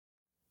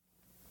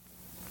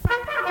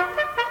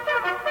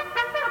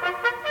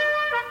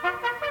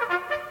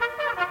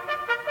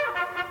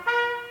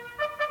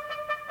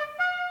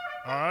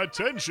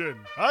Attention,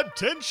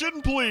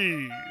 attention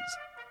please.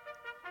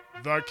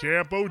 The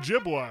Camp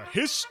Ojibwa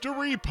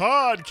History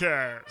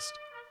Podcast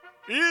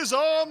is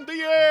on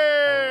the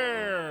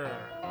air.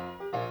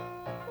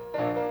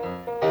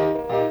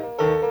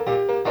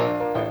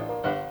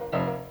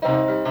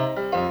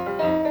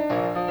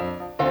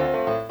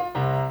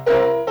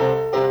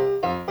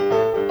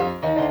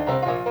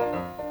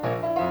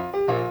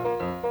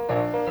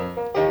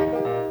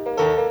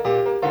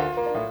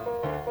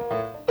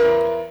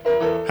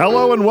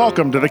 Hello and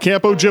welcome to the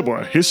Camp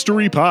Ojibwa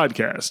History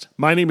Podcast.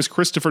 My name is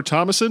Christopher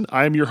Thomason.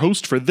 I am your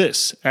host for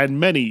this and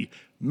many,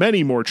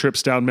 many more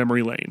trips down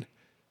memory lane.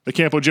 The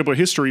Camp Ojibwa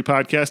History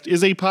Podcast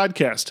is a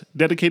podcast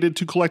dedicated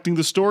to collecting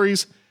the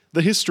stories,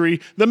 the history,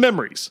 the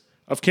memories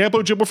of Camp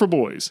Ojibwa for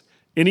Boys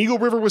in Eagle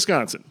River,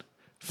 Wisconsin,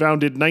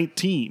 founded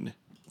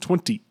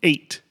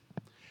 1928.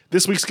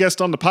 This week's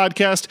guest on the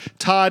podcast,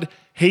 Todd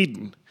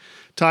Heyden.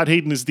 Todd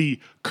Heyden is the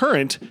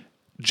current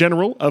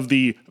general of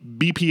the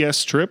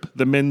BPS trip,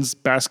 the Men's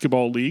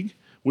Basketball League,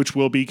 which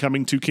will be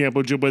coming to Camp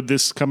Ojibwa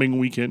this coming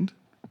weekend.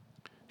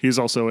 He is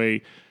also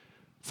a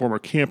former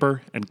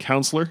camper and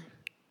counselor.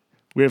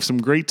 We have some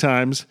great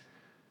times.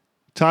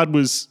 Todd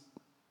was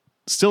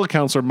still a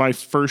counselor my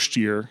first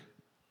year,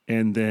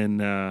 and then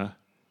and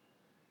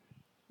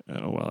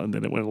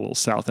then it went a little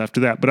south after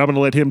that. But I'm going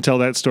to let him tell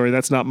that story.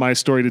 That's not my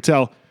story to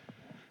tell.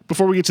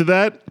 Before we get to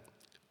that,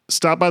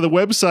 stop by the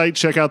website,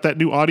 check out that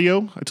new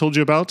audio I told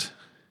you about.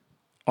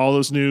 All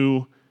those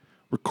new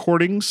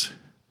recordings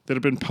that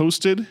have been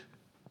posted,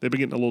 they've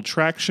been getting a little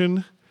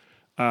traction.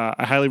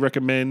 I highly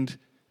recommend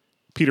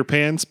Peter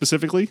Pan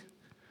specifically.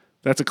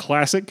 That's a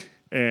classic,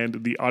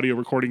 and the audio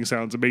recording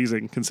sounds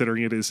amazing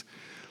considering it is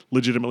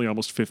legitimately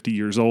almost 50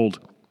 years old.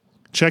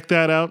 Check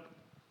that out.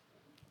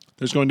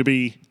 There's going to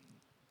be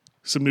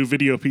some new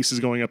video pieces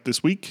going up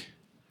this week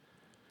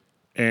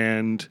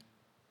and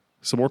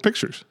some more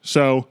pictures.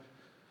 So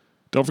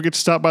don't forget to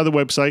stop by the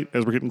website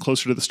as we're getting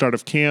closer to the start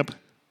of camp.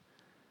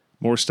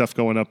 More stuff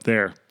going up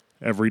there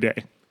every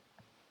day.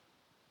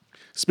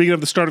 Speaking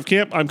of the start of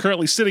camp, I'm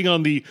currently sitting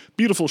on the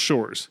beautiful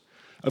shores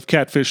of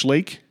Catfish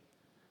Lake.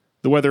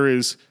 The weather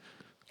is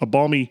a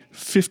balmy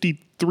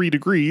 53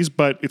 degrees,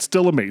 but it's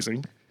still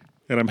amazing,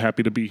 and I'm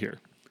happy to be here.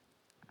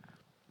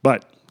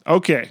 But,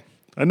 okay,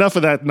 enough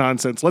of that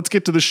nonsense. Let's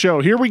get to the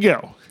show. Here we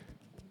go.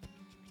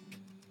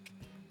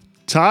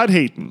 Todd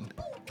Heyden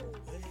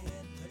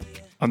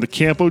on the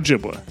Camp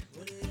Ojibwa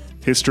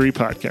History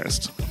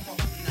Podcast.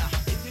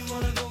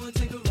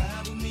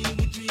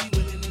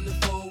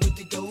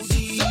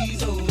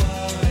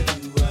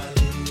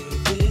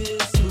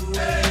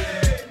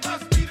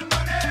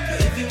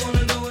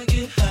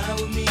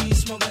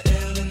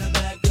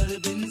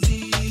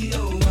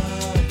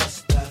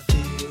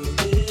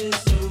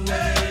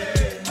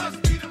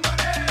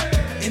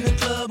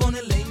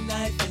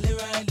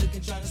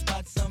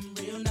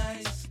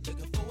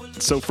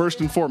 So first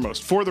and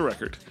foremost, for the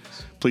record,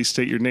 please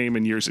state your name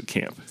and years at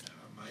camp.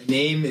 My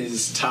name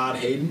is Todd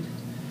Heyden.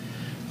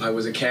 I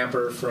was a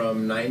camper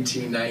from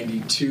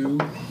 1992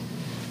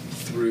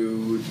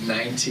 through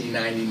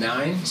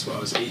 1999, so I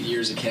was 8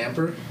 years a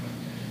camper.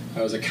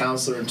 I was a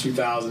counselor in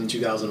 2000,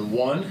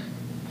 2001,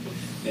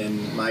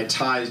 and my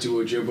ties to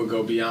Ojibwa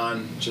go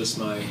beyond just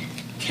my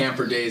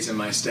camper days and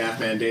my staff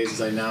man days, as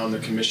I now am the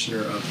commissioner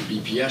of the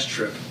BPS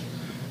trip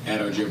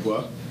at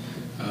Ojibwa.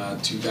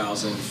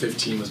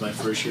 2015 was my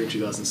first year.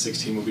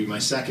 2016 will be my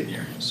second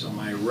year. So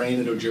my reign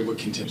at Ojibwa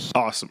continues.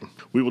 Awesome.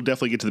 We will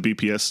definitely get to the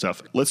BPS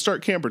stuff. Let's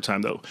start camper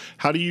time, though.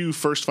 How do you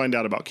first find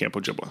out about Camp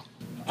Ojibwa?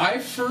 I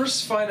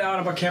first find out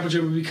about Camp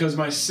Ojibwa because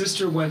my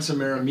sister went to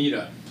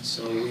Maramita.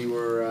 So we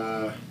were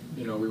a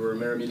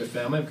Maramita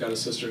family. I've got a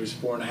sister who's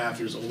 4.5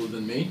 years older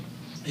than me.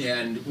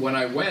 And when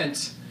I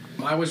went,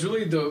 I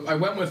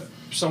went with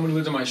someone who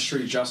lived on my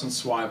street, Justin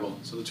Swibel.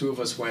 So the two of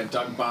us went.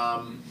 Doug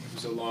Baum,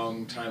 who's a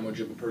long-time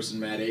Ojibwa person,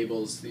 Matt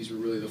Abels. These were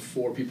really the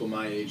four people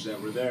my age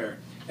that were there.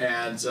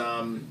 And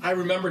I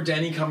remember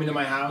Denny coming to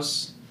my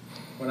house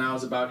when I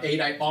was about 8.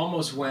 I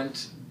almost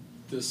went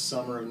this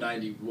summer of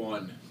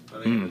 91,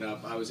 but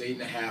I was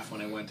 8.5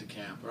 when I went to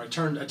camp. Or I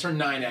turned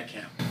 9 at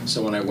camp.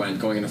 So when I went,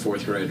 going into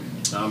 4th grade.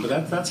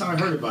 But that's how I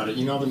heard about it.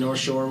 You know, the North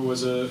Shore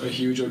was a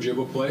huge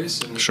Ojibwa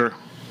place. And sure.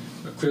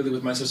 Clearly,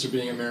 with my sister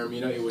being a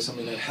Maramita, it was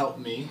something that helped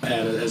me,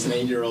 as an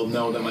 8-year-old,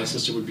 know that my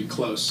sister would be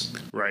close.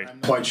 Right. I'm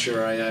not quite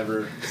sure I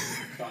ever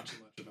thought too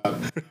much about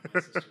my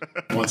sister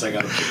once I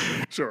got a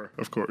Sure,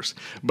 of course.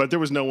 But there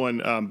was no one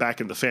back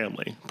in the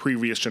family,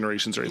 previous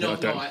generations or anything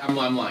like that? No,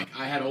 I'm lying.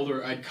 I had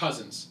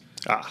cousins,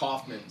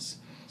 Kaufmans.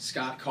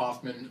 Scott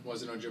Kaufman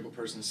was an Ojibwa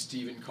person.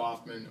 Stephen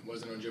Kaufman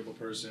was an Ojibwa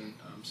person.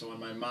 So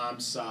on my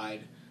mom's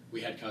side,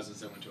 we had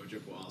cousins that went to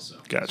Ojibwa also.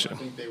 Gotcha. So I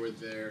think they were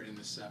there in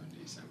the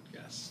 70s, I would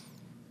guess.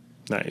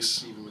 Nice.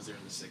 Stephen was there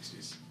in the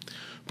 60s.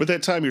 But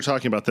that time you're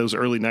talking about, those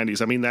early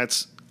 90s, I mean,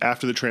 that's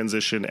after the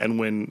transition and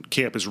when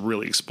camp is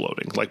really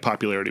exploding, like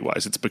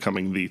popularity-wise, it's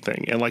becoming the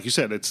thing. And like you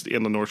said, it's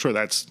in the North Shore.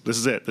 This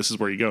is it. This is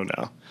where you go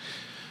now.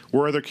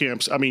 Were other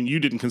camps? I mean, you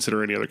didn't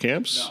consider any other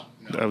camps?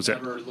 No. That was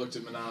never looked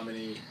at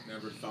Menominee,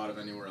 never thought of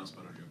anywhere else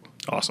but Ojibwa.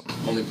 Awesome.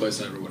 Only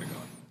place I ever would have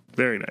gone.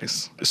 Very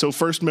nice. So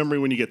first memory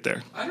when you get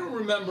there. I don't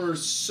remember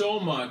so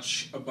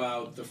much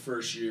about the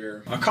first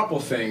year. A couple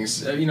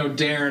things.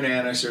 Darren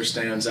Annixer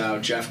stands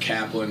out. Jeff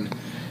Kaplan.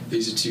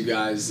 These are two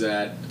guys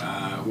that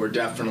were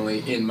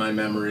definitely in my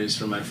memories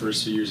from my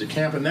first few years at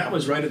camp. And that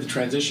was right at the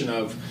transition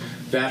of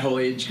that whole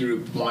age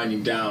group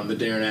winding down, the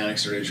Darren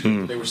Annixer age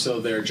group. They were still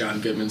there.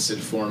 John Goodman, Sid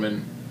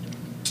Foreman,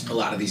 a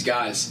lot of these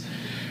guys.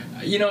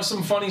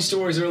 Some funny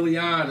stories early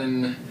on.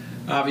 And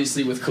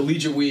obviously with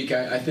Collegiate Week,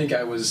 I think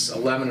I was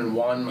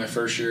 11-1 my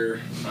first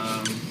year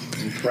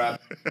in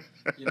prep.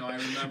 I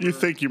remember. You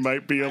think you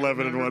might be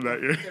 11-1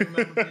 that year? I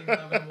remember being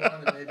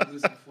 11-1 and maybe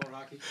losing floor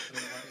hockey.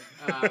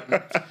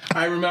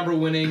 I remember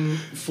winning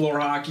floor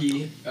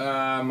hockey in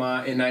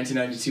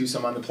 1992, so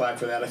I'm on the plaque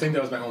for that. I think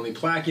that was my only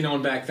plaque.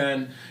 And back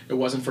then it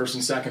wasn't first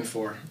and second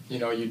floor.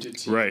 You did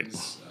teams. Right.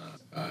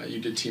 You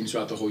did teams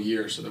throughout the whole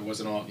year, so there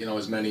wasn't all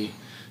as many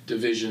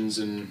divisions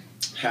in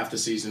half the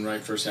season,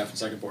 right? First half and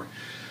second floor.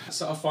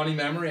 So a funny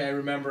memory. I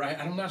remember.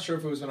 I'm not sure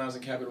if it was when I was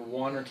in cabin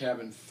 1 or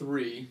cabin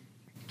 3.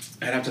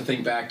 I'd have to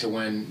think back to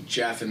when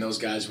Jeff and those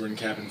guys were in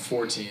cabin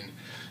 14.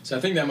 So I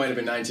think that might have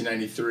been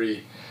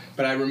 1993.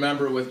 But I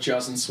remember with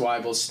Justin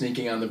Swibel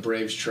sneaking on the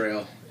Braves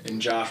Trail,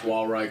 and Josh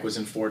Walreich was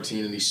in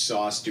 14, and he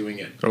saw us doing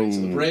it. Oh.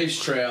 So the Braves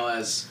Trail,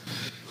 as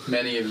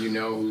many of you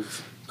know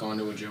who've gone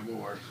to Ojibwa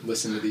or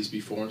listened to these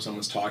before, and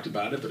someone's talked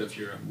about it, but if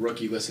you're a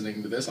rookie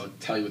listening to this, I'll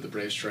tell you what the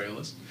Braves Trail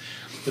is.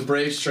 The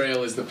Braves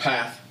Trail is the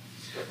path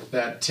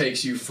that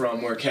takes you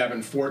from where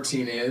cabin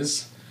 14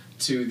 is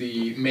to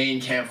the main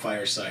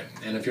campfire site.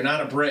 And if you're not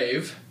a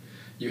Brave,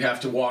 you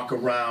have to walk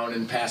around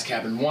and pass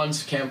cabin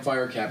 1's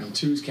campfire, cabin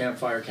 2's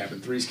campfire,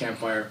 cabin 3's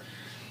campfire.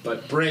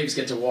 But Braves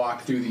get to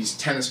walk through these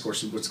tennis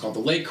courts, what's called the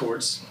lake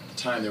courts. At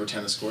the time they were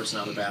tennis courts,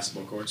 now they're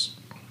basketball courts.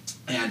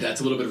 And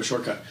that's a little bit of a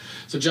shortcut.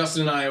 So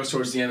Justin and I, it was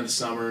towards the end of the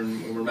summer,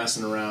 and we were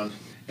messing around.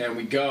 And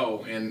we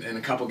go, and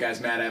a couple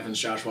guys, Matt Evans,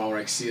 Josh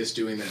Walreich, see us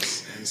doing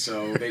this. And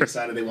so they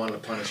decided they wanted to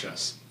punish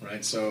us,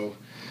 right? So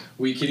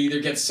we could either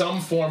get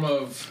some form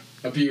of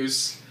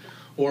abuse,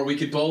 or we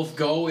could both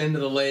go into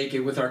the lake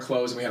with our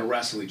clothes and we had to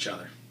wrestle each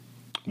other.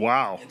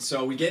 Wow. And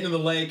so we get into the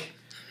lake,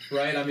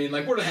 right? I mean,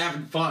 we're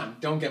having fun.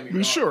 Don't get me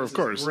wrong. Sure, this of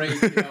course. Great.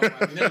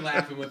 They're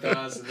laughing with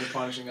us and they're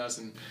punishing us.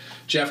 And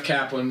Jeff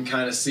Kaplan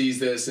kind of sees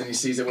this and he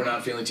sees that we're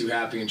not feeling too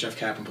happy. And Jeff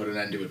Kaplan put an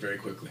end to it very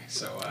quickly.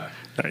 So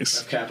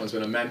nice. Jeff Kaplan's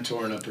been a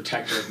mentor and a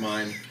protector of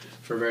mine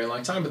for a very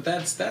long time. But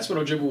that's what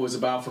Ojibwa was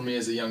about for me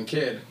as a young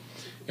kid,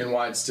 and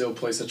why it still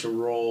plays such a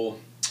role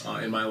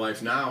in my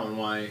life now, and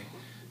why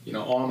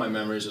all my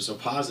memories are so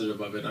positive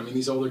of it. I mean,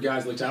 these older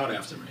guys looked out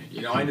after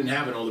me. I didn't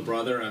have an older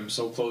brother. I'm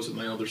so close with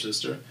my older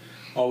sister.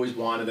 Always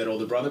wanted that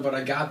older brother, but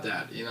I got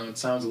that. It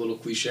sounds a little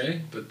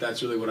cliche, but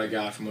that's really what I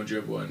got from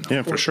Ojibwa. And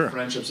yeah, for sure.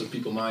 Friendships with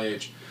people my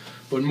age,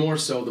 but more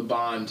so the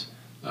bond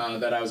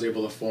that I was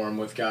able to form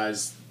with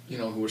guys,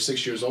 who were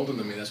 6 years older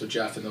than me. That's what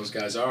Jeff and those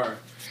guys are.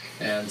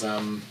 And,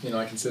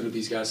 I consider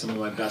these guys some of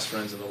my best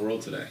friends in the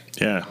world today.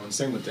 Yeah. And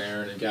same with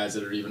Darren and guys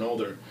that are even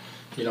older.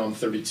 I'm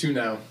 32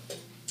 now.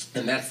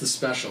 And that's the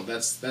special.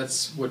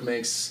 That's what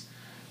makes,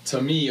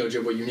 to me,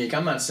 Ojibwa unique.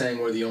 I'm not saying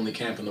we're the only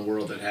camp in the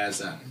world that has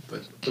that,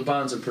 but the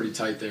bonds are pretty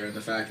tight there, and the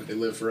fact that they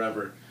live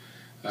forever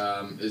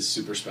is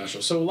super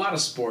special. So a lot of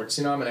sports.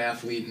 I'm an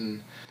athlete,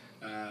 and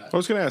I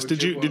was going to ask,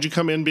 did you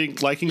come in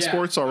liking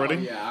sports already?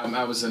 Oh, yeah,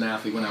 I was an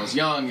athlete when I was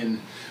young, and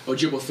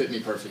Ojibwa fit me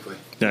perfectly.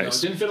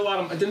 Nice. It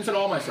didn't fit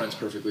all my friends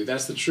perfectly.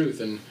 That's the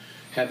truth, and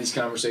had these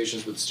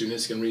conversations with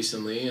students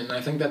recently, and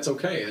I think that's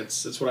okay.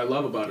 That's what I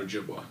love about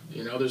Ojibwa.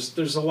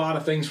 There's a lot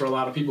of things for a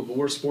lot of people, but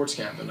we're a sports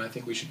camp, and I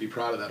think we should be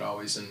proud of that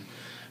always. And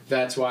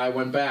that's why I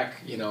went back,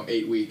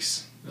 8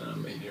 weeks,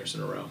 8 years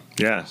in a row.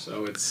 Yeah.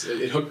 So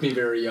it hooked me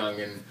very young,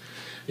 and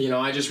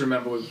I just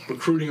remember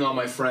recruiting all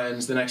my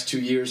friends the next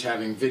 2 years,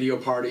 having video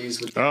parties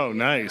with them. Oh,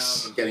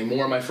 nice. Getting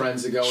more of my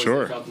friends to go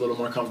Sure. as they felt a little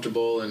more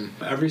comfortable. And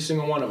every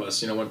single one of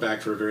us, went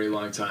back for a very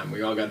long time.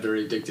 We all got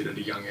very addicted at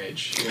a young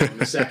age.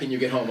 The second you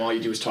get home, all you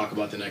do is talk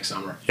about the next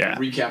summer. Yeah.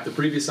 You recap the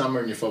previous summer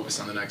and you're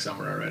focused on the next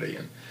summer already.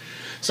 And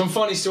some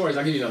funny stories.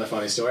 I'll give you another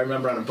funny story. I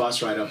remember on a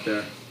bus ride up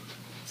there,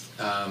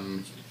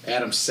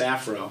 Adam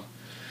Safro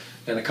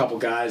and a couple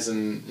guys,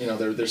 and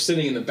they're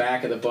sitting in the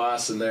back of the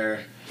bus, and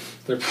they're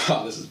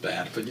oh, this is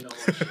bad, but and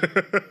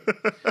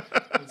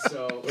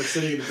so we're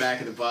sitting in the back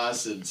of the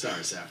bus, and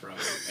sorry, Safro,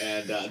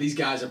 and these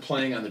guys are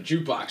playing on the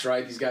jukebox,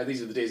 right?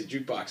 These are the days of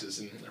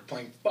jukeboxes, and they're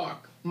playing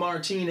 "Fuck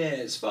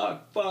Martinez,"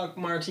 fuck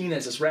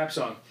Martinez, this rap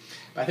song.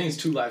 I think it's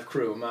Two Live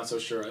Crew. I'm not so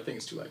sure. I think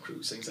it's Two Live Crew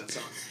who sings that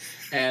song.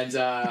 And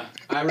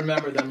I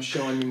remember them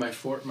showing me my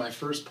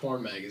first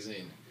porn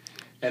magazine.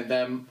 And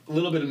them a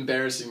little bit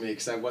embarrassing me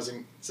because I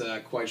wasn't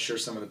quite sure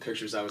some of the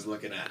pictures I was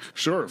looking at.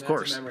 Sure, of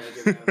course. That's a memory I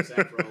give Adam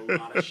Safro a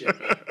lot of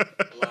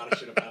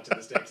shit about to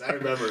this day because I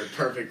remember it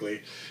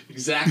perfectly,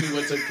 exactly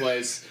what took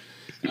place.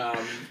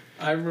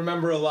 I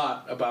remember a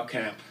lot about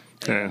camp,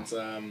 and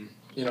some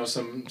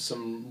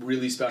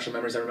really special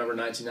memories. I remember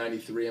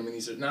 1993. I mean,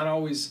 these are not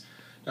always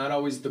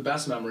the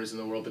best memories in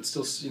the world, but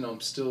still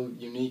still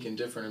unique and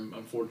different. And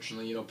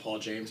unfortunately, Paul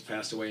James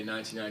passed away in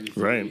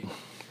 1993. Right.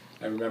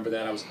 I remember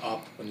that I was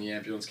up when the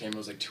ambulance came. It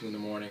was like 2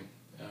 a.m.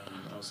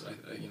 I was,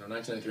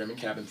 1993. I'm in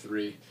cabin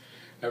 3.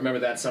 I remember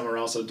that summer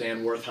also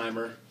Dan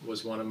Wertheimer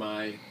was one of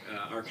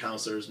our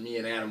counselors. Me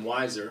and Adam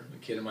Weiser, a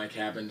kid in my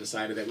cabin,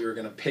 decided that we were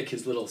going to pick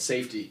his little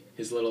safety,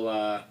 his little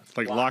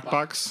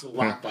lockbox?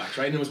 Lockbox,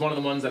 right? And it was one of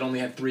the ones that only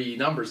had 3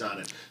 numbers on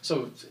it.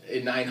 So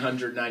in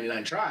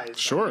 999 tries,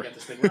 sure, we got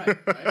this thing right?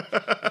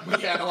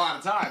 We had a lot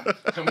of time,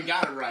 and we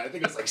got it right. I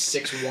think it was like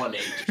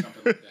 618 or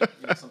something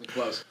like that, something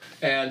close.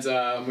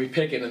 And we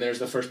pick it, and there's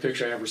the first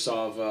picture I ever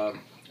saw of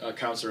a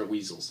counselor at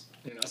Weasels.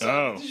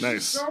 So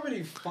nice. So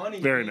many funny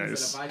Very things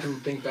nice. that if I can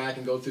think back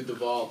and go through the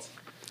vault.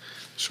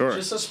 Sure.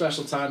 Just so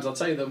special times. I'll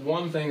tell you, the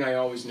one thing I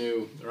always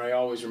knew, or I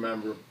always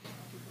remember,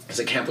 is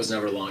that camp was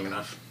never long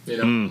enough.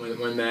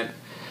 When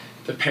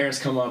the parents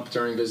come up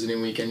during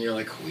visiting weekend, you're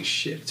like, holy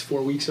shit, it's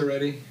 4 weeks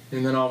already?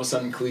 And then all of a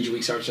sudden collegiate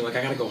week starts, you're like,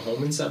 I gotta go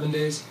home in 7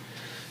 days?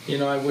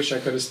 I wish I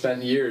could have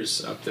spent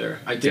years up there.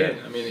 I did.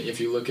 Yeah. I mean,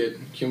 if you look at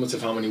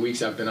cumulative how many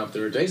weeks I've been up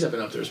there, or days I've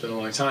been up there, it's been a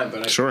long time.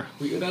 But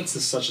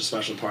that's such a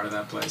special part of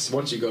that place.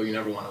 Once you go, you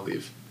never want to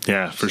leave.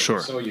 Yeah, for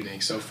sure. So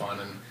unique, so fun,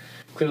 and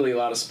clearly a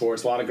lot of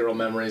sports, a lot of girl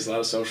memories, a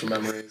lot of social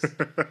memories,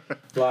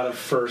 a lot of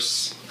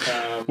firsts.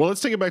 Well,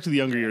 let's take it back to the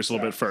younger years a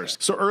little bit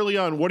first. So early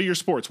on, what are your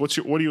sports? What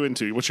are you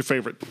into? What's your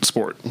favorite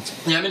sport?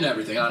 Yeah, I'm into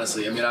everything,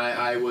 honestly. I mean,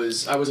 I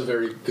was a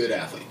very good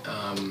athlete,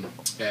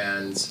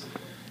 and.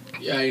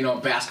 Yeah,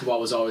 basketball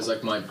was always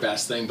like my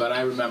best thing, but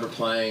I remember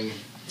playing,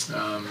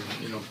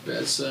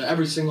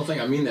 every single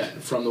thing. I mean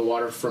that, from the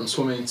water, from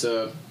swimming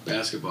to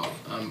basketball.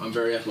 I'm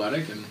very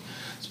athletic, and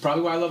it's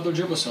probably why I love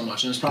Ojibwa so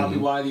much, and it's probably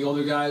why the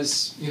older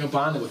guys,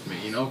 bonded with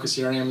me, because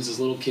here I am as this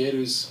little kid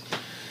who's,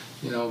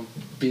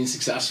 being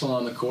successful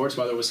on the courts,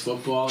 whether it was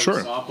football, it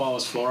was softball, it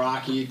was floor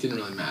hockey, it didn't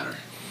really matter.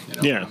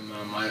 Yeah.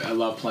 I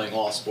love playing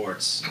all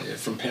sports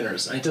from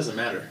pinners. It doesn't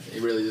matter.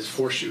 It really is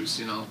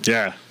horseshoes,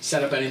 Yeah.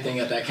 Set up anything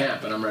at that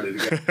camp, and I'm ready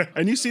to go.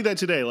 And you see that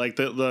today, like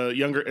the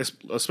younger,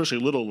 especially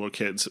little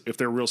kids, if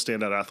they're real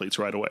standout athletes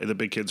right away, the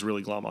big kids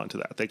really glom onto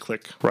that. They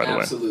click right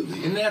away.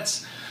 Absolutely. And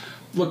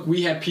look,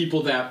 we had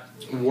people that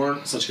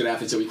weren't such good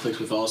athletes that we clicked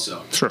with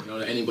also. Sure.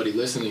 To anybody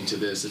listening to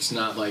this, it's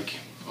not like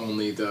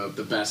only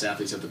the best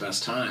athletes have the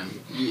best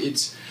time.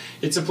 It's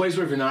a place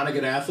where if you're not a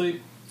good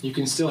athlete, you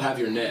can still have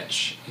your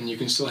niche, and you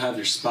can still have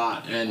your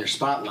spot and your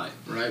spotlight,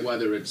 right?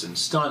 Whether it's in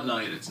stunt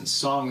night, it's in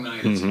song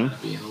night, it's kind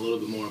of being a little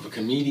bit more of a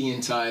comedian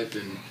type,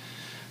 and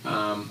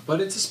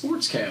but it's a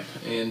sports camp,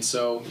 and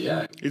so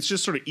yeah, it's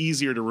just sort of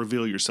easier to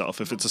reveal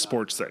yourself if it's a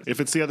sports thing. If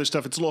it's the other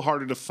stuff, it's a little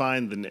harder to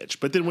find the niche.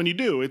 But then when you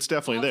do, it's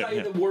definitely there. I'll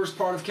tell you, the worst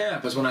part of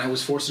camp was when I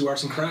was forced to do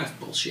arts and craft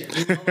bullshit.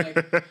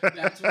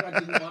 That's what I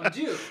didn't want to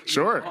do.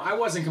 Sure. I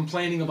wasn't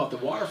complaining about the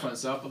waterfront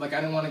stuff, but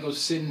I didn't want to go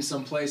sit in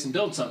some place and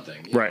build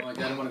something. Right. I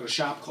didn't want to go to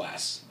shop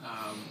class.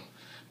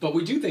 But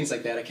we do things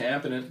like that at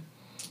camp, and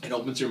it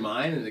opens your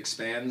mind and it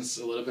expands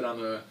a little bit on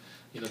the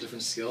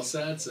different skill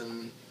sets,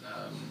 and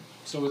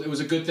so it was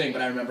a good thing.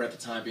 But I remember at the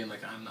time being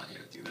like, I'm not here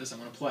to do this. I'm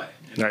going to play.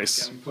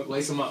 Nice.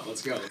 Lace them up.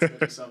 Let's go. Let's go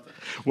do something.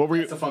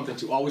 That's a fun thing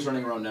too. Always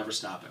running around, never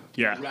stopping.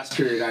 Yeah. The rest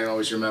period I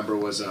always remember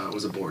was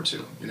a board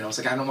too. It's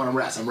like, I don't want to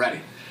rest. I'm ready.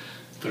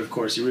 But of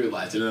course you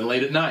realize it. And then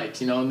late at night,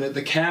 and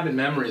the cabin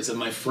memories of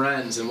my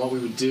friends and what we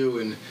would do.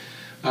 And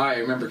I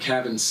remember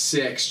cabin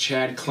 6,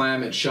 Chad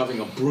Clammett shoving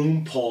a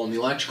broom pole in the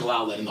electrical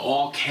outlet, and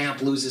all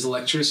camp loses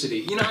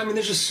electricity.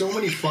 There's just so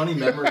many funny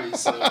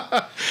memories.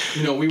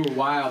 We were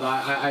wild.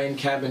 I in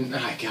cabin,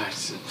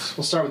 gosh,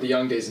 we'll start with the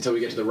young days until we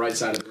get to the right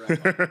side of the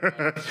rec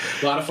hall.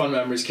 A lot of fun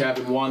memories.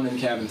 Cabin 1, then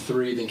cabin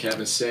 3, then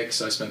cabin 6.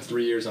 So I spent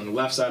 3 years on the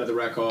left side of the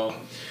rec hall.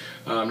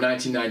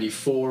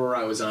 1994,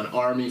 I was on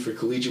Army for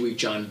Collegiate Week.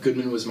 John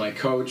Goodman was my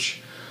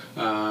coach.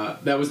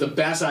 That was the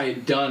best I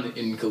had done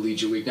in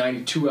Collegiate Week.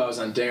 92, I was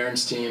on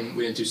Darren's team.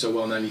 We didn't do so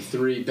well.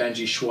 93,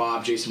 Benji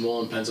Schwab, Jason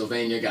Wool in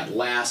Pennsylvania got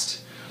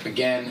last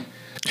again.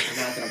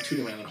 Not that I'm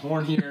tooting my own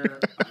horn here.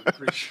 I'm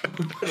pretty sure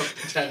we put up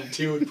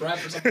 10-2 in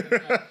prep or something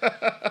like that.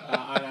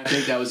 I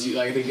think that was,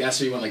 I think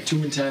SC went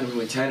 2-10, and we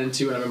went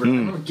 10-2, and I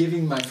remember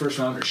giving my first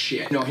rounder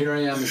shit. Here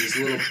I am as this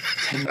little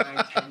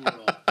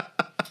 10-year-old.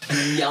 And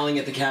then yelling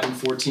at the cabin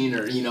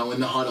 14er, in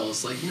the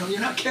huddles, you're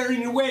not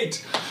carrying your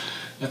weight.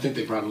 I think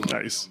they probably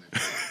nice.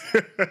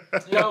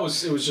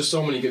 It was just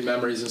so many good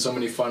memories and so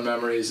many fun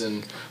memories,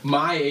 and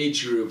my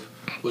age group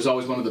was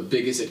always one of the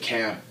biggest at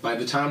camp. By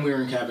the time we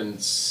were in cabin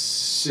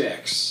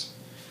 6,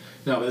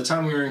 by the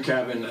time we were in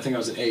cabin, I think I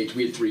was at 8,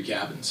 we had 3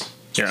 cabins.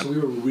 Yeah. So we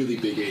were a really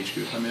big age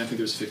group. I think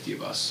there was 50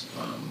 of us.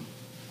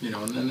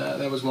 And then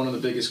that was one of the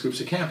biggest groups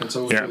at camp, and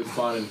so it was really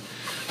fun. And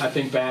I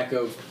think back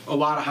of a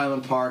lot of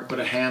Highland Park, but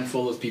a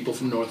handful of people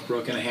from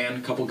Northbrook, and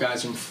a couple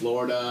guys from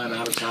Florida and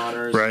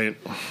out-of-towners. Right.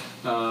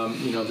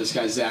 This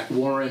guy Zach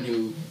Warren,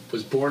 who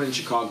was born in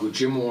Chicago.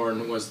 Jim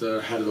Warren was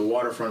the head of the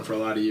waterfront for a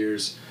lot of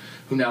years,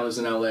 who now lives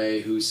in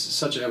L.A.,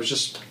 who's I was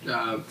just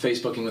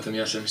Facebooking with him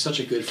yesterday. He's such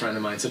a good friend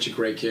of mine, such a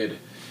great kid.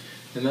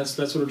 And that's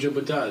what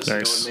Ojibwa does.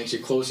 Nice. It makes you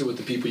closer with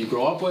the people you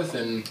grow up with,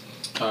 and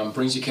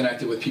brings you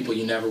connected with people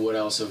you never would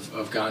else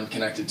have gotten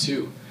connected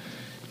to.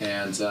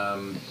 And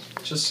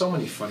just so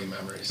many funny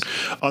memories.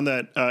 On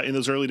that, in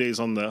those early days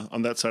on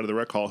that side of the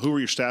rec hall, who were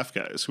your staff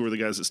guys? Who were the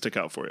guys that stick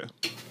out for you?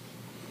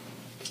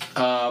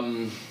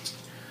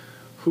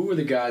 Who were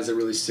the guys that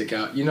really stick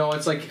out?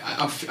 It's like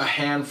a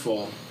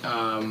handful.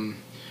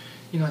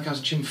 Like I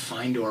was Jim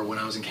Feindor when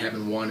I was in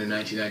Cabin 1 in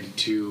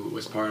 1992,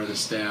 was part of the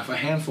staff. A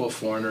handful of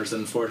foreigners,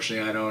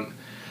 unfortunately, I don't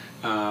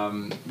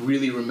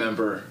really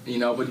remember.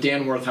 But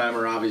Dan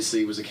Wertheimer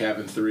obviously was a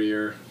Cabin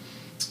 3-er.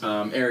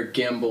 Eric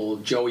Gimble,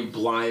 Joey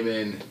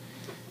Blyman,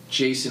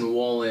 Jason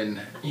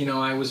Woolen.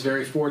 I was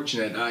very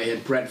fortunate. I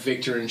had Brett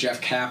Victor and Jeff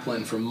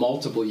Kaplan for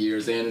multiple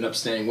years. They ended up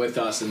staying with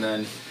us, and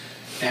then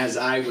as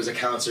I was a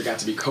counselor, got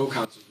to be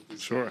co-counselors.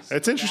 Sure.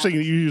 It's interesting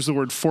that you use the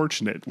word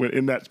fortunate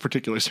in that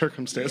particular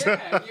circumstance.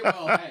 Yeah,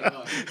 well, hey,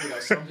 look,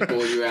 some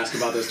people you ask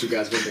about those two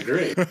guys wouldn't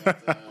agree.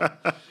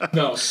 But,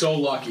 no, so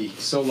lucky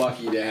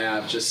to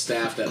have just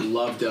staff that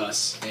loved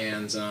us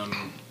and,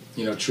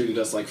 treated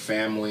us like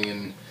family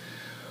and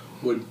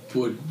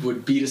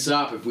would beat us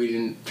up if we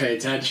didn't pay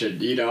attention.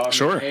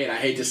 Sure. I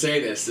hate to say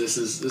this. This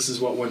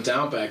is what went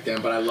down back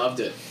then, but I loved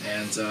it,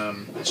 and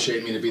it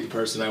shaped me to be the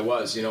person I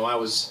was. I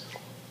was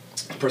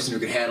a person who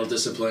could handle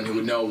discipline, who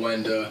would know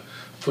when to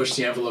push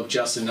the envelope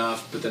just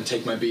enough, but then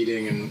take my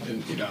beating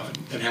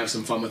and have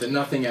some fun with it.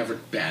 Nothing ever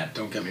bad,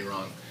 don't get me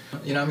wrong.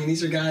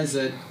 These are guys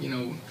that,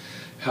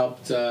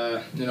 helped,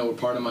 were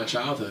part of my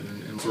childhood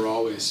and for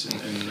always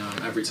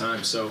and every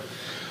time. So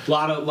a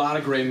lot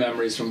of great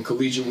memories from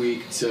collegiate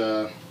week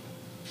to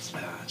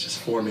just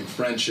forming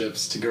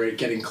friendships to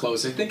getting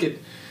close. I think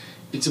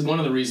it's one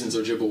of the reasons,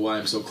 Ojibwa, why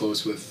I'm so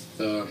close with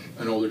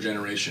an older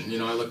generation.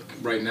 I look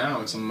right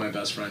now at some of my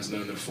best friends, and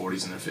they're in their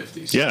 40s and their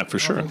 50s. Yeah, for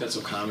sure. I don't think that's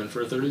so common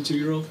for a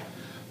 32-year-old.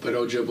 But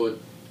Ojibwa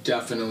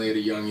definitely at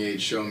a young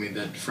age showed me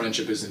that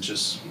friendship isn't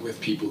just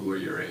with people who are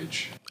your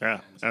age.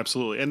 Yeah,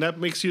 absolutely. And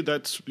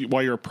that's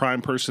why you're a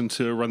prime person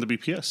to run the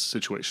BPS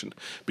situation,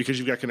 because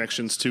you've got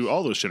connections to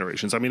all those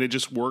generations. It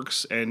just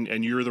works, and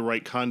you're the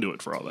right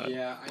conduit for all that.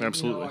 Yeah,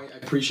 absolutely. I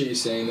appreciate you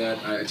saying that.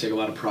 I take a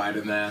lot of pride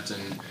in that,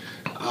 and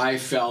I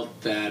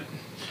felt that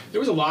there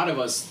was a lot of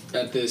us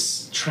at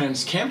this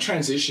camp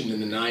transition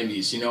in the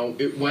 90s.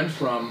 It went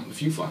from,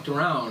 if you fucked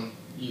around,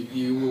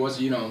 you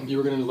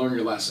were going to learn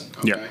your lesson.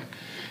 Okay. Yeah.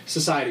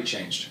 Society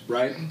changed,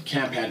 right?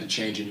 Camp had to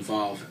change and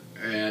evolve.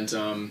 And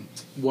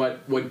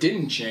what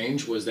didn't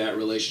change was that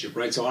relationship,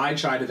 right? So I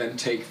tried to then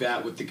take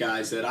that with the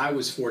guys that I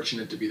was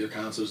fortunate to be their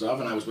counselors of,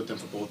 and I was with them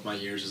for both my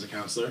years as a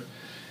counselor.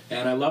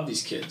 And I love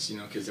these kids,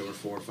 kids that were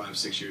 4, 5,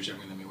 6 years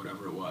younger than me,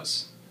 whatever it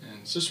was. And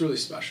it's just really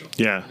special.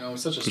 Yeah.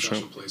 It's such a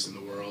special place in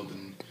the world,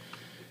 and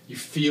you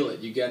feel it.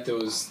 You get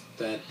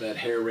that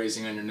hair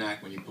raising on your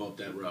neck when you pull up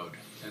that road,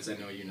 as I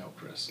know you know,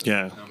 Chris.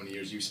 Yeah. How many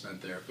years you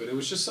spent there. But it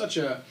was just such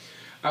a...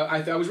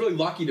 I was really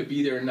lucky to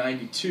be there in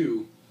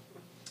 92.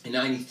 In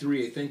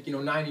 93, I think,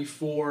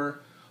 94,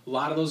 a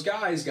lot of those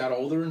guys got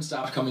older and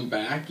stopped coming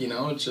back.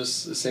 It's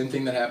just the same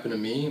thing that happened to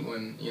me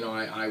when,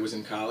 I was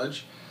in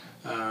college.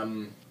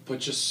 But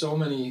just so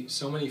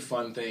many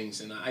fun things.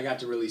 And I got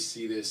to really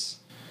see this.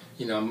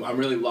 I'm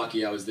really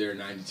lucky I was there in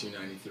 92,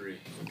 93.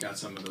 Got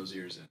some of those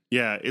years in.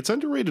 Yeah, it's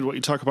underrated what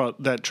you talk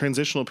about, that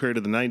transitional period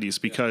of the 90s,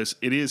 because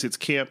it's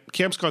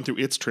camp's gone through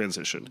its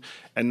transition,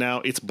 and now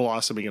it's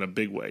blossoming in a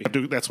big way.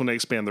 That's when they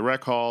expand the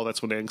rec hall.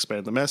 That's when they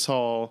expand the mess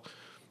hall.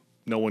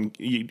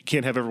 You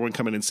can't have everyone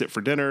come in and sit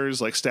for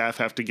dinners. Like, staff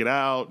have to get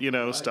out,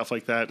 right. Stuff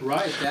like that.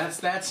 Right. That's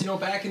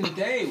back in the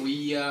day.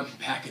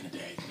 Back in the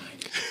day.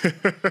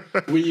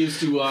 We used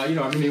to,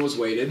 every meal was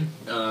weighted.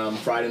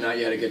 Friday night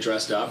you had to get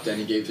dressed up. Then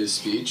he gave his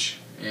speech.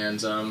 And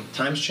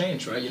times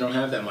change, right? You don't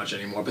have that much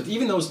anymore. But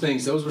even those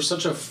things, those were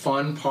such a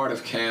fun part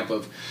of camp,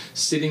 of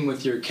sitting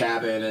with your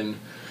cabin. And,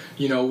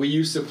 we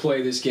used to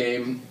play this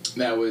game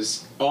that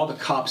was, all the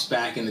cups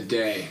back in the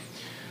day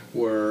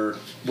were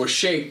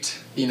shaped,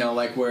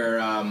 like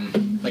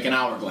an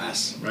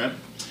hourglass, right?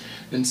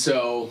 And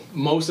so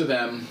most of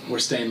them were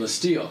stainless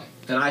steel.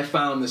 And I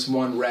found this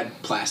one red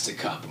plastic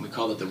cup, and we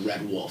called it the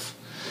Red Wolf.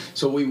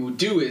 So what we would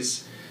do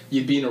is,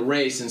 you'd be in a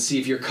race and see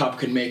if your cup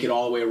could make it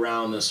all the way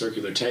around the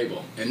circular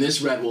table. And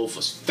this Red Wolf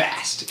was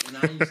fast. And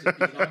I used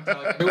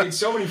to be, we had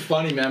so many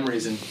funny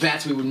memories and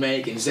bets we would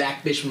make. And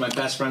Zach Bishop, my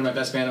best friend, my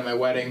best man at my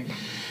wedding,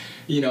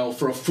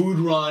 for a food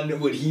run,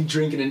 would he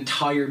drink an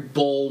entire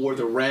bowl worth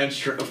of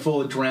ranch,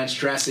 full of ranch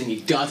dressing? He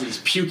does it. He's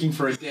puking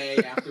for a day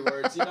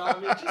afterwards.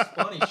 Just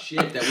funny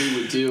shit that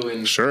we would do.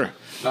 And sure.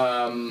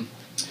 I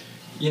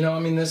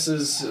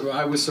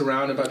was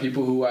surrounded by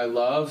people who I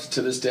love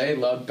to this day,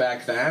 loved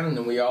back then,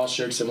 and we all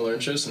shared similar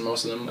interests, and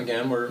most of them,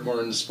 again, were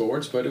into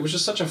sports. But it was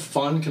just such a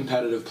fun,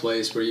 competitive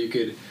place where you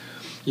could,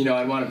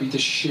 I'd want to beat the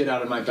shit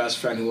out of my best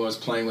friend who I was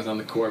playing with on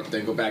the court, but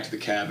then go back to the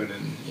cabin,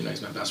 and,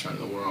 he's my best friend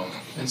in the world.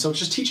 And so it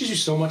just teaches you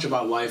so much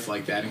about life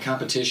like that, and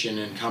competition,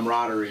 and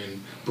camaraderie,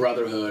 and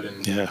brotherhood,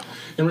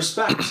 and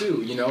respect,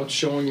 too,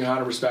 showing you how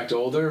to respect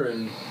older,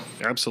 and...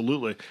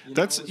 Absolutely.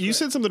 You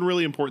said something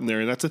really important there,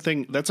 and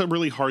that's a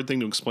really hard thing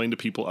to explain to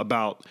people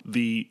about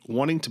the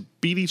wanting to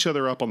beat each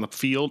other up on the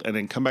field and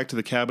then come back to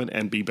the cabin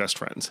and be best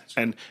friends.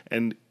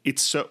 And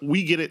it's so,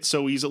 we get it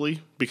so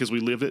easily because we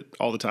live it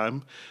all the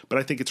time. But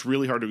I think it's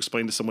really hard to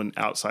explain to someone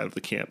outside of the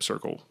camp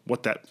circle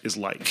what that is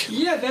like.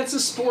 Yeah, that's a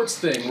sports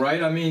thing,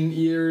 right? I mean,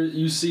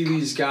 you see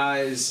these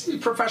guys,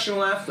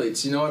 professional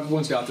athletes,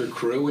 everyone's got their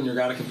crew and you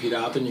got to compete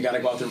out there and you got to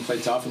go out there and play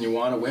tough and you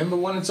want to win. But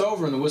when it's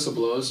over and the whistle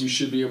blows, you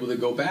should be able to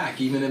go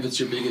back, even if it's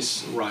your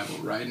biggest rival,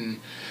 right? And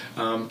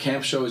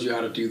camp shows you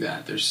how to do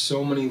that. There's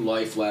so many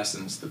life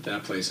lessons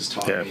that place has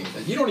taught me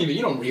that you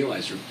don't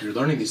realize you're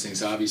learning these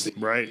things, obviously.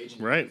 Right.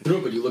 Through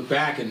it, but you look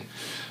back and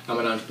I'm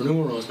an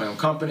entrepreneur, I own my own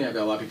company, I've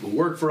got a lot of people who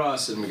work for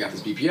us, and we got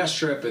this BPS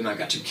trip, and I've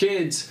got 2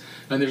 kids,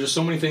 and there's just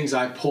so many things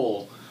I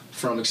pull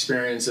from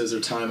experiences or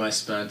time I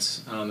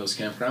spent on those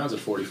campgrounds at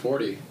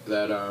 40-40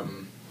 that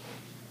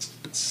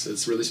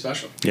it's really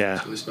special. Yeah,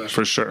 it's really special.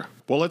 For sure.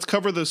 Well, let's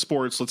cover the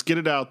sports. Let's get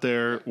it out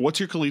there. What's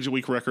your collegiate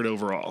week record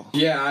overall?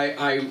 Yeah,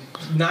 I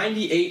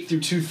 98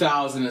 through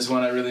 2000 is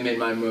when I really made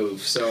my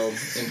move. So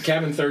in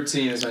cabin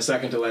 13 is my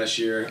second to last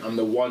year. I'm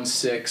the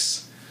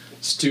 1-6.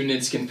 Stu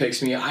Nitzkin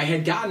picks me. I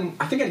think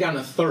I'd gotten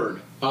a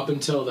third up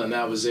until then.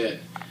 That was it.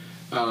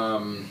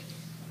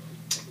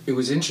 It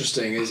was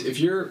interesting. Is if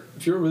you're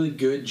a really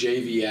good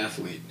JV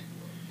athlete,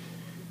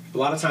 a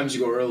lot of times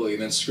you go early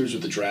and that screws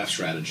with the draft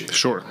strategy.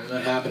 Sure. And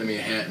that happened to me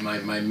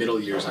in my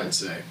middle years, I'd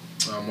say,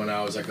 when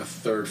I was like a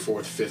 3rd,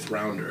 4th, 5th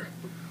rounder,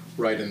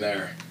 right in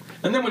there.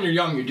 And then when you're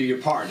young, you do your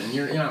part, and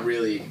you're not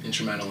really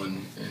instrumental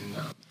in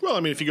well, I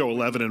mean, if you go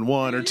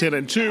 11-1 or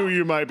 10-2,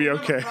 you might be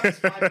okay. 5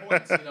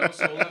 points, so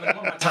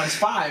 11-1 times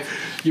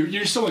 5,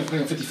 you're still only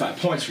putting 55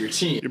 points for your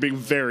team. You're being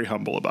very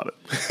humble about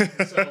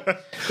it. So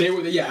they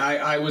were,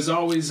 I was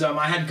always,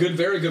 I had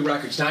very good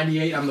records.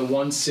 98, I'm the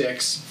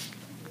 1-6.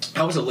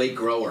 I was a late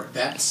grower.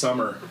 That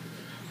summer,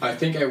 I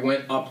think I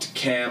went up to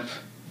camp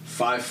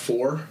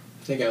 5'4".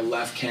 I think I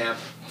left camp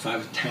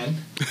 5'10".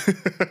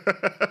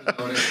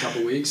 In a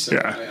couple weeks. So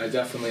I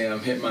definitely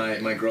hit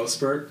my growth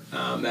spurt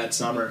that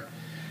summer.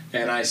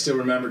 And I still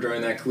remember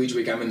during that collegiate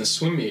week, I'm in the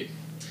swim meet.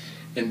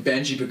 And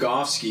Benji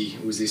Bogofsky,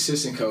 who was the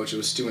assistant coach, it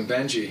was Stu and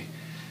Benji.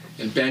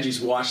 And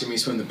Benji's watching me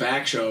swim the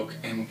backstroke.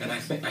 And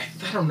I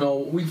don't know,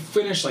 we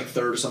finished like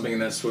 3rd or something in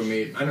that swim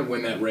meet. I didn't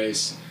win that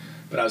race.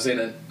 But I was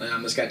in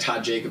this guy,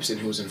 Todd Jacobson,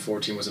 who was in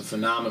 14, was a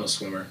phenomenal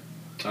swimmer.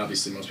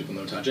 Obviously, most people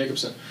know Todd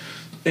Jacobson.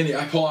 And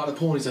I pull out of the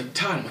pool, and he's like,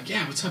 Todd. I'm like,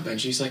 yeah, what's up,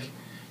 Benji? He's like,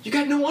 you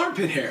got no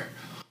armpit hair.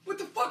 What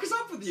the fuck is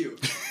up with you?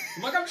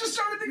 I'm like, I'm just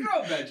starting to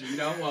grow, Benji.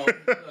 Well,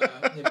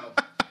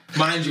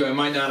 mind you, I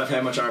might not have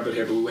had much armpit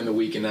hair, but we win the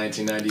week in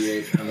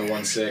 1998 on the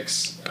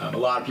 1-6. A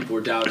lot of people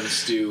were doubting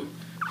Stu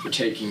for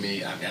taking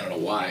me. I don't know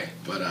why,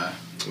 but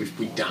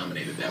we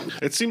dominated that week.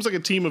 It seems like a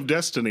team of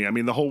destiny. I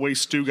mean, the whole way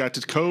Stu got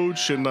to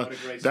coach and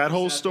that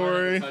whole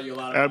story.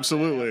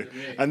 Absolutely.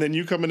 And then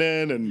you coming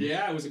in and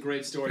it was a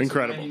great story.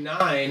 Incredible. So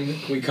 99,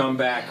 we come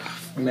back.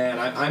 Man,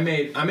 I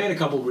made a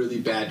couple really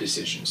bad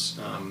decisions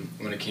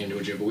when it came to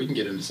Ojibwa. We can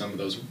get into some of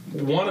those.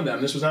 One of them,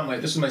 this was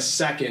my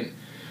second.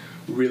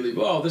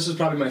 This is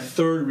probably my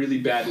 3rd really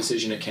bad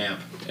decision at camp,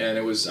 and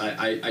it was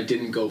I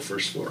didn't go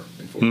first floor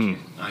in 14.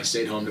 I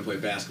stayed home to play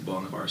basketball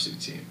on the varsity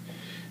team,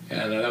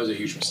 and that was a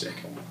huge mistake,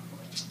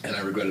 and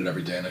I regret it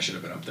every day, and I should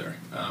have been up there.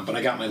 But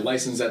I got my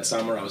license that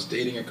summer. I was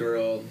dating a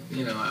girl,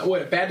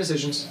 bad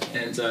decisions,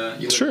 and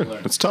you live and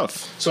learn. It's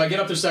tough. So I get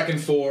up to second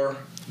floor.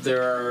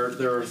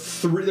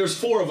 There's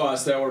 4 of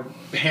us that were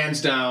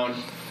hands down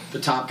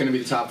going to be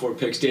the top 4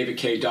 picks: David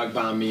K, Doug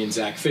Baum, me, and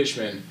Zach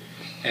Fishman.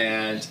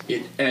 And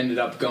it ended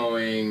up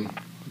going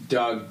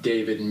Doug,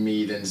 David,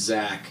 me, then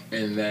Zach,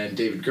 and then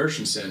David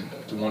Gershenson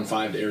to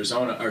 1-5 to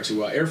Arizona or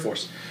to Air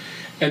Force.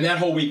 And that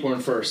whole week we're in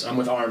first. I'm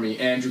with Army.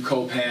 Andrew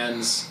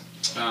Copans.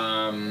 Was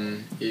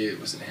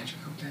it Andrew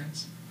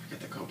Copans? I forget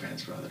the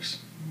Copans brothers.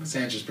 What's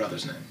Andrew's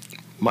brother's name?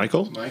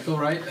 Michael,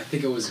 right? I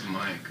think it was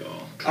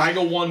Michael. I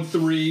go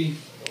 1-3.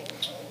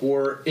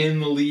 We're in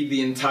the lead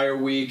the entire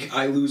week.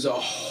 I lose a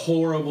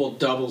horrible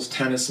doubles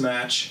tennis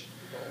match,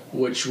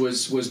 which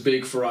was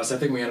big for us. I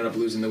think we ended up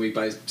losing the week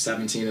by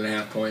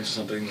 17.5 points or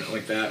something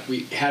like that.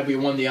 We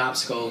won the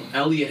obstacle.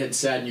 Elliot had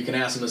said, and you can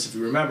ask him this if he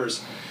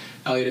remembers,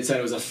 Elliot had said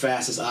it was the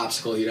fastest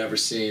obstacle he'd ever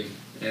seen.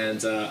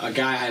 And a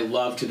guy I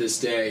love to this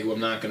day, who I'm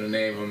not going to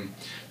name him,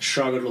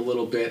 struggled a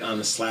little bit on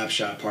the slap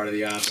shot part of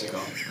the obstacle.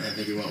 I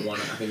think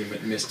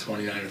he missed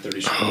 29 or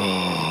 30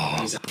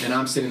 shots. And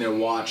I'm sitting there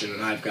watching,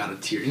 and I've got a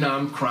tear.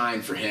 I'm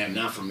crying for him,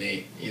 not for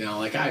me.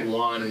 I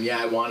won, and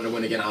I wanted to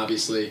win again,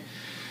 obviously.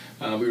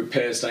 We were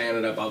pissed. I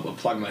ended up, I'll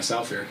plug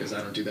myself here because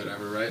I don't do that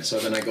ever, right? So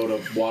then I go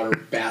to water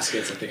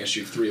baskets. I think I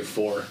shoot 3 of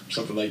 4,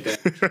 something like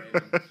that.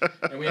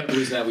 And we ended up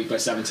losing that week by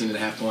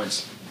 17.5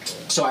 points.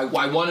 So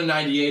I won in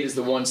 98 as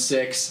the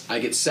 1-6. I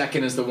get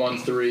second as the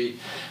 1-3.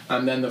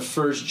 I'm then the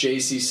first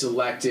JC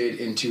selected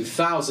in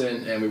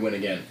 2000, and we win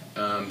again.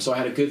 So I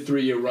had a good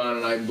 3-year run,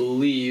 and I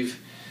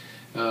believe,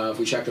 if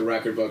we check the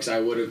record books,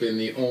 I would have been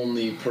the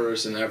only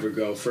person to ever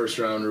go first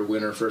rounder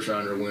winner, first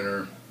year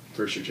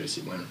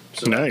JC winner.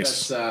 So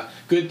nice. That's a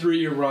good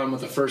 3-year run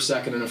with a first,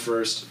 second, and a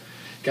first.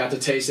 Got to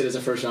taste it as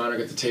a first rounder,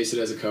 got to taste it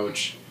as a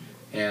coach.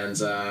 And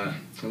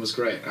it was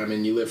great. I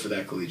mean, you live for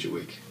that collegiate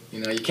week.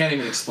 You can't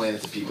even explain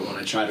it to people. When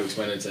I try to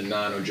explain it to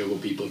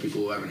non-Ojibwa people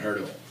who haven't heard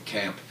of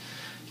camp,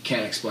 you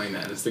can't explain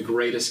that. It's the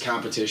greatest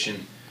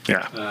competition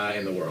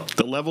in the world.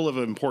 The level of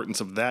importance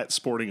of that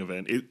sporting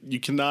event, you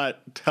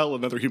cannot tell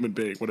another human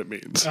being what it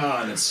means. Oh,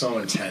 and it's so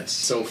intense,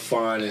 so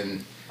fun,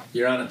 and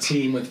you're on a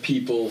team with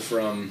people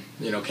from,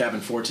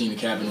 cabin 14 to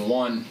cabin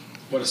 1.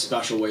 What a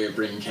special way of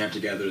bringing camp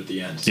together at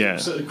the end.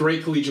 So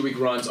great collegiate week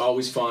runs,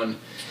 always fun,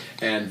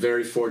 and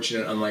very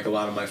fortunate, unlike a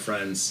lot of my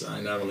friends. I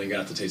not only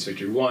got to taste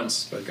victory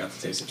once, but got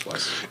to taste it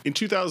twice. In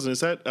 2000, is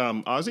that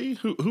Ozzy?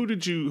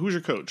 Who's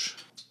your coach?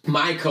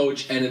 My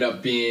coach ended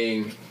up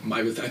being,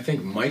 I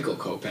think, Michael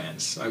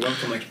Copans. I went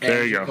from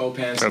Andrew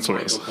Copans to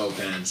Michael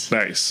Copans.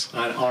 Nice.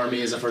 On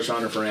Army as a first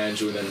rounder for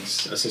Andrew, and then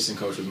assistant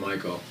coach with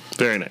Michael.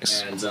 Very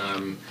nice.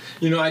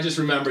 And I just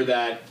remember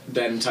that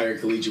entire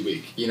collegiate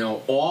week.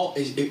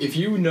 If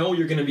you know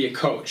you're going to be a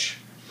coach,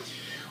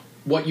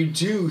 what you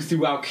do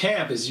throughout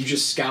camp is you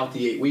just scout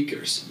the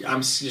 8-weekers.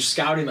 I'm just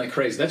scouting like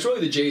crazy. That's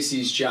really the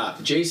JC's job.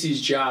 The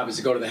JC's job is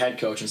to go to the head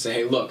coach and say,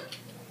 hey, look,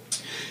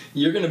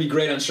 you're going to be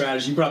great on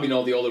strategy. You probably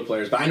know the older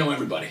players, but I know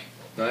everybody.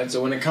 Right?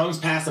 So when it comes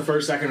past the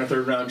first, second, or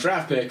third round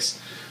draft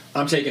picks,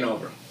 I'm taking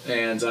over.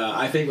 And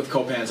I think with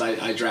Copans,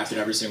 I drafted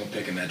every single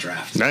pick in that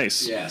draft.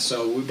 Nice. Yeah.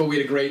 But we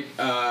had a great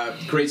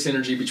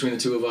synergy between the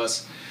two of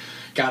us.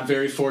 Got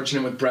very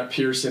fortunate with Brett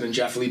Pearson and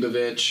Jeff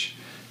Leibovich.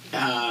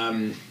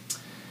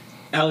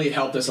 Elliot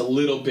helped us a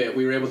little bit.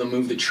 We were able to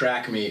move the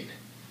track meet.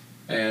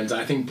 And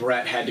I think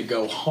Brett had to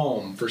go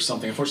home for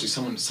something.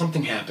 Unfortunately,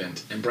 something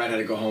happened, and Brett had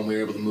to go home. We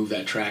were able to move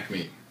that track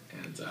meet.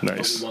 And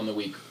nice. But we won the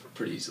week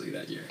pretty easily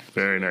that year.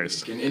 Very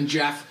nice. And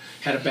Jeff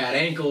had a bad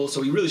ankle,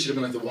 so he really should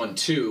have been the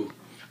 1-2.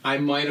 I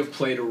might have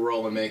played a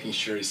role in making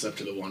sure he slipped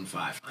to the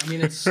 1-5. I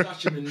mean, it's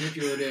such a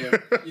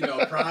manipulative,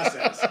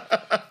 process.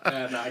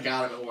 And I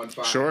got him at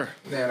 1-5. Sure.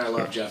 Man, I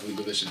love Jeff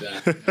Leibovich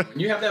at that. When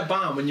you have that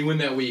bomb, when you win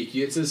that week,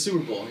 it's a Super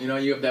Bowl.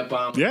 You have that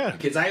bomb. Yeah.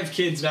 Kids, I have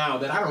kids now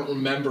that I don't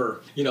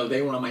remember.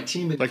 They were on my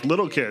team. Like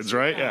little kids,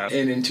 right? Yeah.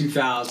 And in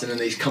 2000, and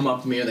they come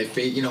up to me and they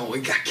fade.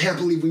 I can't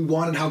believe we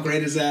won it. How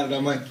great is that? And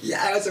I'm like,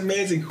 yeah, that's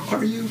amazing. Who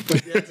are you?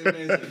 But yeah, it's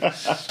amazing.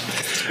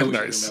 I wish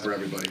Nice. I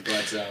remember everybody.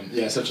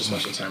 But such a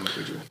special time with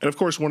Collegiate Week. And of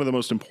course, one of the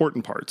most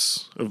important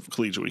parts of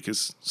Collegiate Week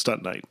is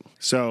stunt night.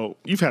 So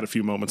you've had a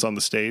few moments on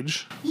the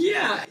stage.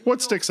 Yeah.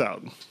 What sticks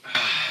out?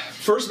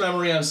 First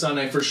memory on stunt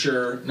night for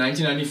sure,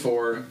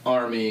 1994,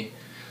 Army.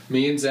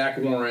 Me and Zach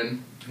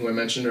Warren, who I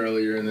mentioned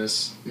earlier in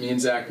this,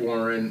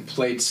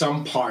 played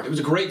some part. It was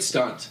a great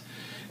stunt.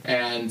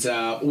 And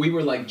we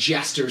were like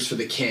jesters for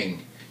the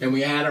king. And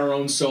we had our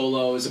own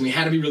solos, and we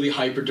had to be really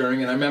hyper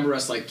during. And I remember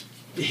us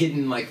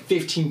hitting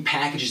 15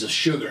 packages of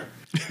sugar.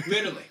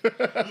 Literally.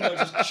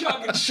 Just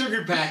chugging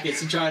sugar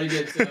packets and trying to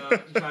get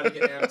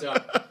amped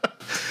up.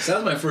 So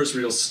that was my first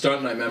real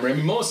stunt night memory. I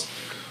mean,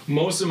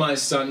 most of my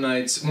stunt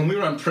nights, when we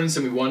were on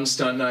Princeton, we won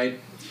stunt night.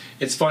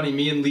 It's funny,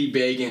 me and Lee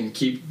Bagan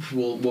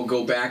we'll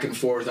go back and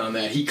forth on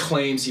that. He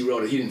claims he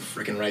wrote it. He didn't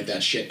freaking write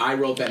that shit. I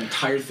wrote that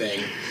entire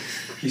thing.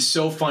 He's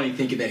so funny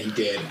thinking that he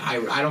did.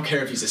 I don't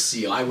care if he's a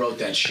SEAL. I wrote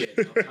that shit.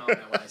 I'll tell him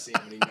that when I see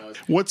him and he knows.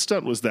 What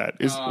stunt was that?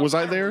 Was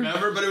I there? I don't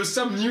remember, but it was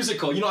some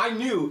musical. I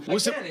knew.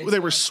 They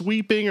were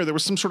sweeping, or there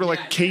was some sort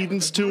of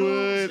cadence to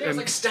it? It was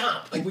like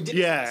stomp. We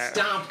did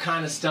stomp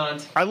kind of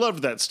stunt. I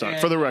loved that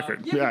stunt, for the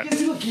record.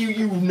 Because look,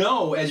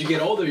 as you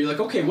get older, you're like,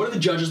 okay, what are the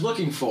judges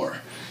looking for?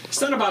 It's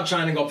not about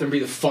trying to go up there and be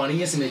the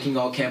funniest and making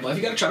all camp life.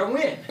 You got to try to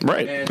win.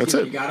 Right, and that's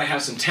it. You got to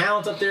have some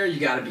talent up there. You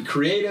got to be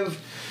creative.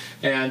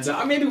 And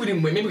maybe we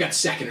didn't win. Maybe we got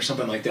second or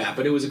something like that.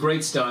 But it was a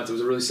great stunt. It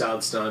was a really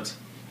solid stunt.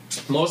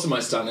 Most of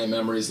my stunt night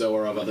memories, though,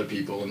 are of other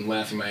people and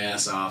laughing my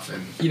ass off.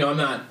 And,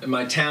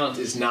 my talent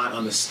is not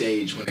on the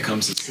stage when it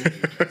comes to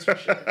singing, that's for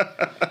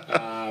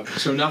sure.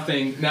 So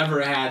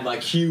never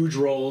had, huge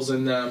roles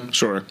in them.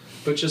 Sure.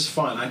 But just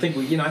fun. I think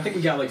we got,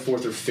 4th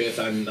or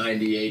 5th on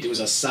 98. It was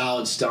a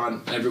solid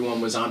stunt. Everyone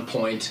was on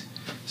point.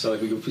 So,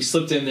 we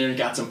slipped in there and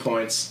got some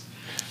points.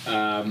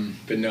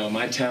 But no,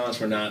 my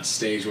talents were not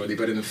stage worthy.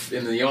 But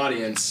in the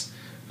audience,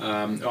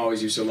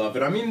 always used to love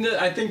it. I mean,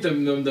 I think the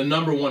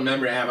number one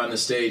memory I have on the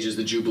stage is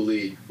the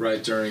Jubilee,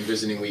 right during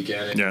visiting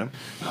weekend. And,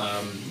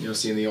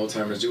 seeing the old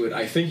timers do it.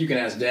 I think you can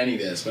ask Denny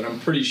this, but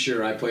I'm pretty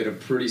sure I played a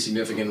pretty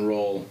significant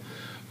role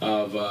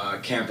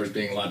of campers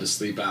being allowed to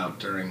sleep out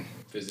during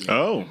visiting.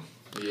 Oh.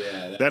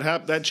 Weekend. Yeah,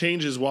 that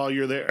changes while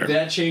you're there.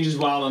 That changes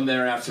while I'm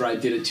there after I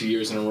did it 2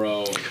 years in a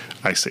row.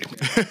 I see.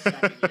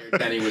 Second year,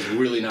 Denny was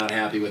really not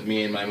happy with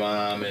me and my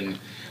mom, and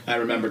I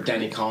remember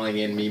Denny calling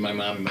in me, my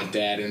mom, and my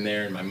dad in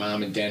there, and my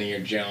mom and Denny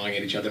are yelling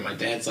at each other. My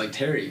dad's like,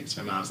 Terry, it's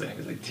my mom's name.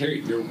 He's like,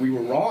 Terry, we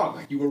were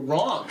wrong. You were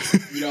wrong.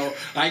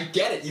 I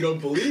get it. You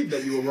don't believe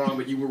that you were wrong,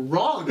 but you were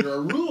wrong. There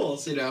are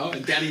rules,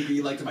 And Denny would be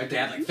to my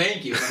dad,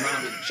 thank you. And my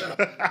mom would shut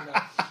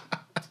up.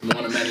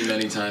 One of many,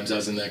 many times I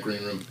was in that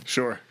green room.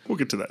 Sure. We'll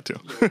get to that, too.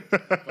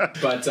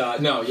 But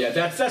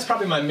that's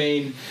probably my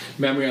main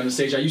memory on the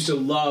stage. I used to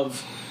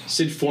love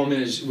Sid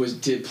Foreman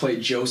did play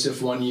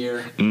Joseph one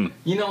year.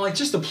 You know, like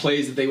just the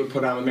plays that they would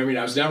put on. I remember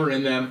I was never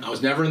in them. I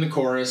was never in the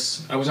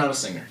chorus. I was not a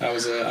singer. I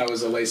was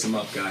a lace 'em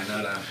up guy,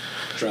 not a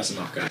dress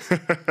 'em up guy.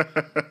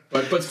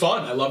 but it's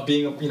fun. I love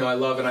being, I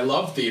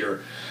love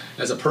theater.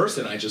 As a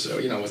person, I just,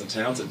 wasn't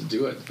talented to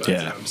do it.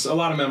 But, so a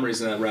lot of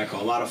memories in that rec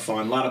hall. A lot of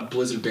fun. A lot of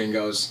Blizzard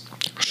bingos.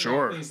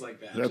 Sure. Things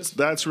like that.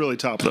 That's really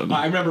top of them.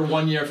 I remember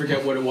one year, I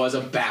forget what it was,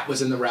 a bat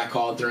was in the rec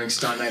hall during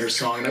stunt night or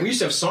song night. We used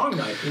to have song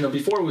night.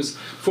 Before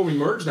we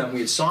merged them,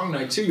 we had song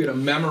night too. You had to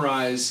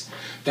memorize.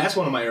 That's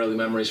one of my early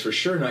memories for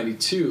sure,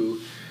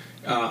 92.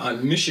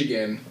 On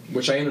Michigan,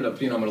 which I ended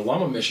up, I'm an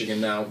alum of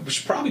Michigan now,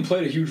 which probably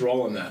played a huge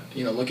role in that.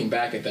 Looking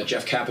back at that,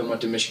 Jeff Kaplan went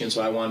to Michigan,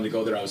 so I wanted to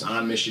go there. I was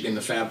on Michigan, the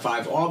Fab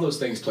Five, all those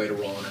things played a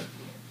role in it.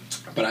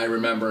 But I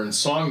remember in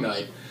song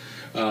night,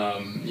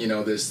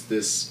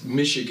 this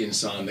Michigan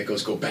song that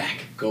goes, go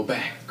back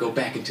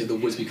into the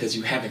woods because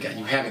you haven't got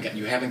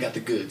the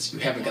goods, you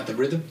haven't got the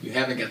rhythm, you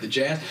haven't got the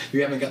jazz,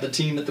 you haven't got the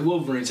team that the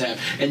Wolverines have,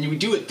 and you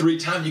do it 3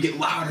 times, you get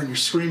louder and you're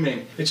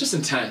screaming. It's just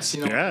intense.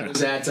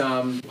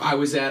 I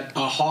was at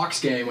a Hawks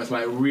game with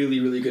my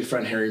really, really good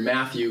friend Harry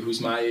Matthew, who's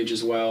my age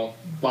as well,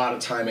 a lot of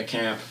time at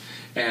camp.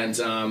 And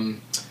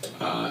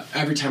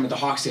every time at the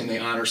Hawks game, they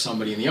honor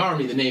somebody in the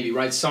Army, the Navy,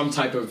 right? Some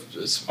type of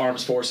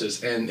armed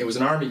forces. And it was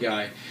an Army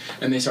guy.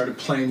 And they started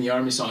playing the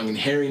Army song. And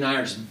Harry and I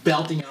are just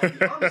belting out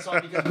the Army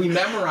song because we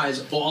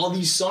memorize all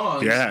these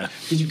songs. Yeah.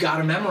 Because you've got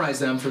to memorize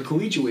them for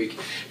Collegiate Week.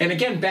 And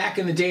again, back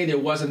in the day, there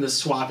wasn't the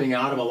swapping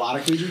out of a lot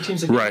of collegiate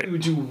teams. Right. We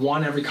would do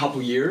one every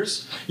couple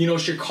years.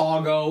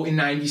 Chicago in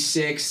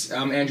 96.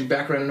 Andrew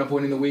Becker ended up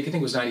winning the week. I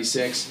think it was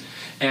 96.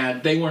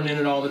 And they weren't in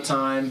it all the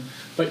time.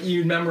 But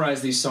you'd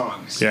memorize these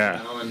songs.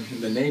 Yeah. And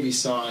the Navy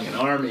song, and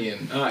Army,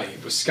 and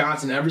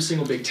Wisconsin, every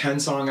single Big Ten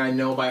song I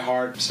know by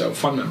heart. So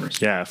fun memories.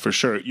 Yeah, for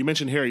sure. You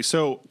mentioned Harry.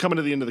 So coming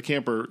to the end of the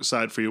camper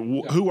side for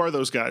you, who are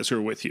those guys who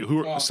are with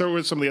you? Start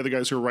with some of the other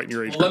guys who are right in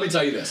your age group. Let me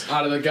tell you this.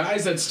 Out of the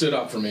guys that stood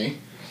up for me,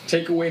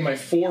 take away my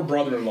 4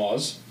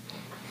 brother-in-laws,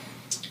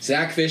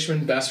 Zach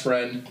Fishman, best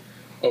friend,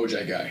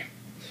 OJ guy.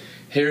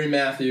 Harry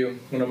Matthew,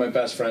 one of my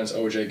best friends,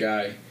 OJ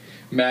guy.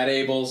 Matt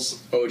Abels,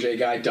 OJ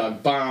guy.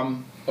 Doug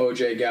Baum,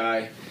 OJ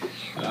guy.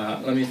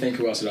 Let me think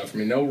who else stood up for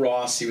me. No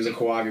Ross, he was a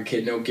Coaga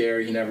kid. No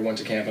Gary, he never went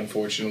to camp,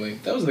 unfortunately.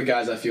 Those are the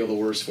guys I feel the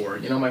worst for.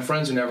 My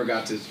friends who never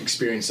got to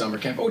experience summer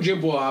camp.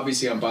 Ojibwa,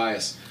 obviously I'm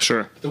biased.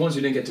 Sure. But the ones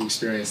who didn't get to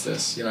experience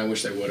this, I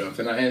wish they would have.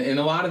 And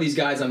a lot of these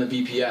guys on the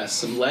BPS,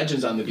 some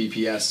legends on the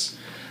BPS,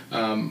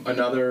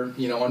 another,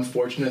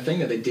 unfortunate thing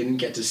that they didn't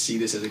get to see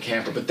this as a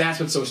camper. But that's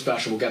what's so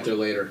special, we'll get there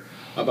later,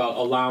 about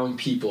allowing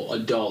people,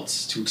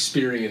 adults, to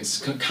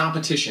experience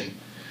competition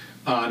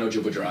on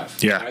Ojibwa Drive.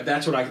 Yeah, right?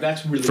 That's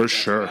really for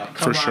sure.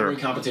 Camaraderie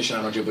and competition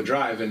on Ojibwa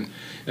Drive, and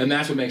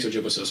that's what makes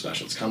Ojibwa so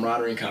special. It's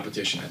camaraderie and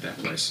competition at that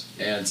place.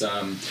 And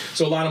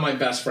so a lot of my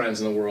best friends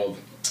in the world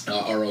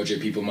are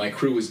OJ people. My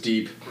crew was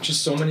deep.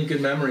 Just so many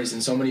good memories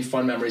and so many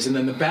fun memories. And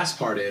then the best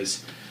part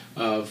is,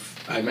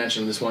 I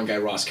mentioned this one guy,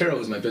 Ross Carroll,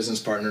 who's my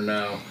business partner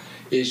now,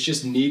 is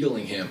just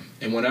needling him.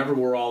 And whenever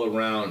we're all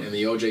around and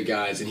the OJ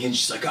guys, and he's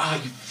just like,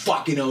 you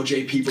fucking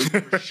OJ people,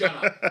 shut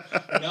up.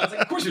 And I was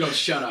like, of course we don't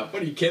shut up.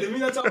 What, are you kidding me?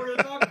 That's all we're going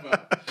to talk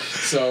about.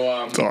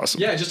 So, it's awesome.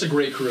 Yeah, just a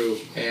great crew.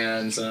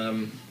 And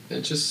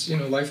it's just,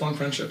 lifelong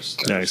friendships.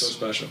 That's so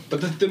special.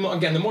 But the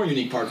more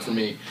unique part for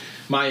me,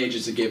 my age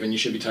is a given. You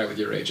should be tight with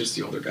your age. It's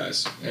the older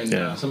guys. And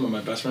some of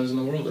my best friends in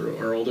the world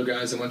are older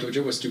guys that went to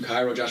Ojibwa. Stu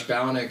Cairo, Josh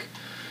Balanick,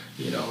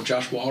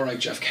 Josh Walreich,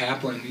 Jeff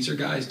Kaplan. These are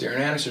guys. Darren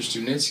Annister,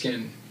 Stu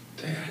Nitskin.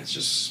 It's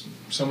just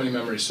so many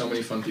memories, so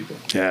many fun people.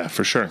 Yeah,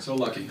 for sure. So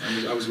lucky.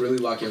 I was really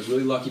lucky. I was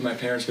really lucky my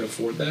parents could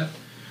afford that.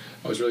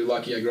 I was really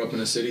lucky I grew up in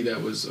a city that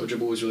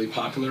Ojibwa was really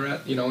popular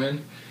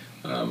in.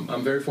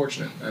 I'm very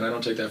fortunate, and I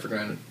don't take that for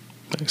granted.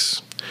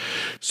 Nice.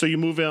 So you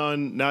move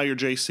on, now you're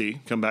JC,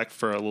 come back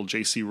for a little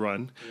JC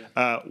run.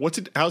 Yeah.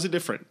 How's it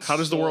different? How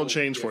does the world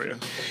change for you?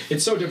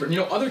 It's so different.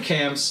 Other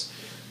camps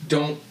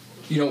don't,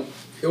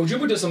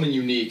 Ojibwa does something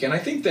unique, and I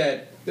think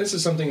that this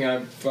is something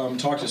I've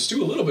talked to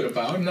Stu a little bit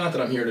about. Not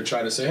that I'm here to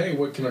try to say, hey,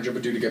 what can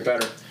Ojibwa do to get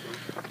better?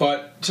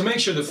 But to make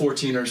sure the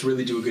 14ers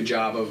really do a good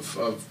job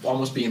of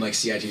almost being like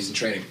CITs in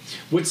training.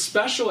 What's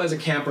special as a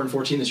camper in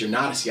 14 is you're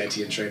not a CIT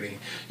in training.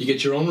 You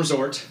get your own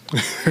resort,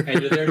 and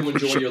you're there to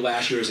enjoy your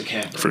last year as a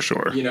camper. For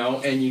sure.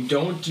 And you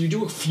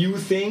do a few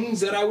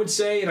things that I would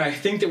say, and I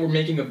think that we're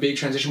making a big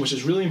transition, which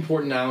is really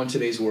important now in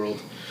today's world,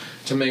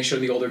 to make sure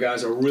the older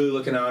guys are really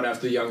looking out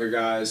after the younger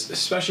guys,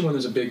 especially when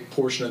there's a big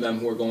portion of them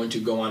who are going to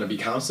go on to be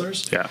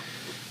counselors. Yeah.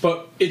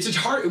 But it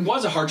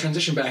was a hard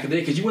transition back in the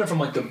day because you went from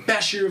like the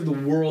best year of the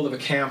world of a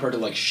camper to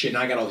like, shit,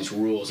 now I got all these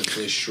rules. It's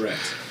really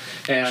strict.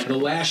 And the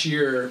last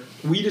year,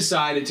 we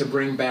decided to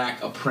bring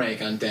back a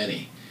prank on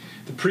Denny.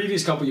 The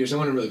previous couple years, no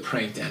one had really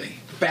pranked Denny.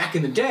 Back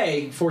in the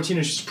day,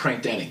 14ers just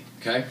pranked Denny,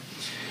 okay?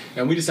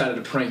 And we decided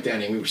to prank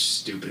Denny, and we were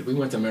stupid. We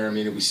went to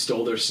Maramita, we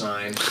stole their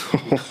sign,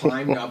 we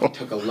climbed up, we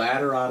took a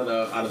ladder out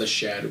of the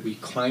shed, we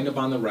climbed up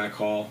on the rec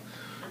hall,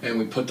 and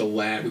we put the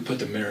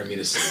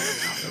Maramita sign on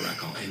top of the rec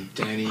hall, and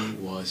Denny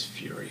was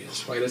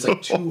furious, right? It's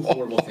like two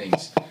horrible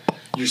things.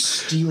 You're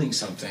stealing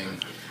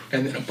something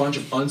and then a bunch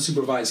of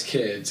unsupervised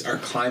kids are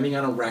climbing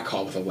on a rec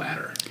hall with a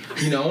ladder.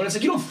 You know, and it's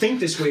like, you don't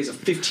think this way as a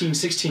 15,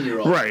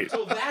 16-year-old. Right.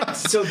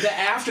 So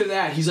after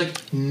that, he's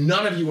like,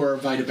 none of you are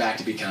invited back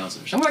to be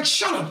counselors. I'm like,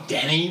 shut up,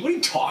 Denny. What are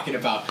you talking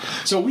about?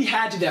 So we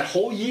had to, that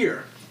whole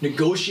year,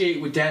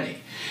 negotiate with Denny.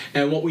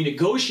 And what we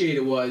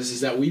negotiated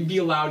is that we'd be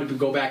allowed to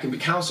go back and be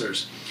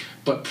counselors.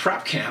 But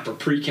prep camp or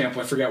pre-camp,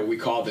 I forget what we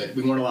called it,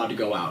 we weren't allowed to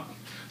go out.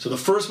 So the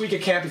first week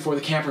of camp before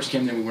the campers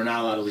came in, we were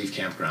not allowed to leave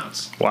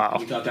campgrounds. Wow.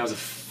 We thought that was a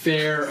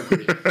fair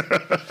agreement.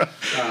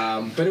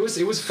 But it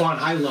was fun.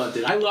 I loved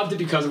it. I loved it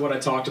because of what I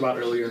talked about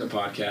earlier in the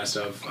podcast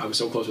of I was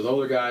so close with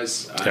older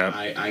guys. Yeah.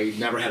 I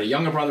never had a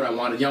younger brother. I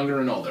wanted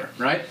younger and older,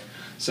 right?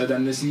 So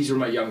then these were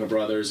my younger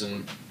brothers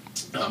and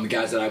the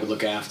guys that I would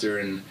look after.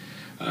 And,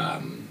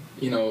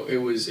 you know, it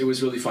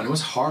was really fun. It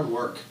was hard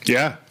work.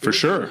 Yeah, for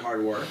sure. Really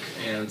hard work.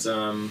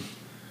 And,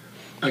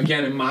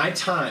 again, in my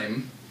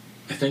time,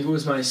 I think it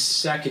was my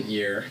second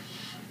year,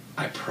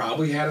 I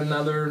probably had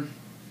another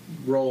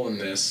role in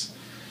this.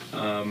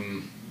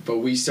 But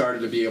we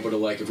started to be able to,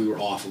 like, if we were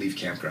off, leave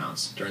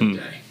campgrounds during the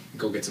day,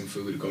 go get some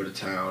food, go to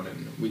town,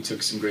 and we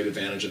took some great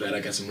advantage of that.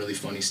 I got some really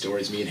funny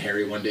stories. Me and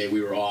Harry, one day,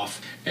 we were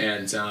off,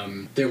 and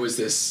there was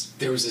this,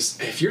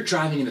 if you're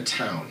driving into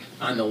town,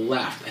 on the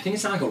left, I think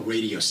it's not like a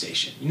radio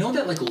station. You know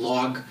that, like,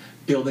 log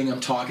building I'm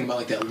talking about,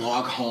 like that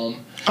log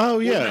home? Oh,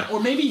 yeah. Or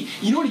maybe,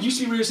 you know what it used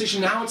to be a radio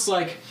station? Now it's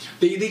like,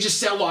 they just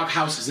sell log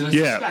houses, and it's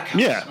a spec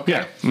house. Yeah, okay?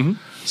 yeah. Mm-hmm.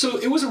 So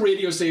it was a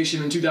radio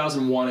station in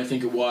 2001, I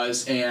think it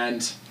was,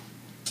 and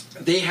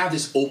they have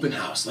this open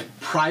house, like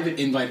private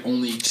invite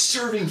only,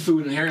 serving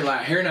food. And Harry and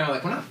I are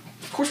like, we're not,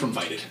 of course we're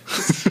invited.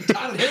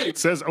 Todd and Harry. It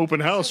says open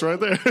house right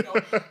there. You know,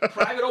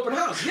 private open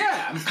house.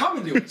 Yeah, I'm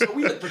coming to it. So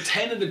we like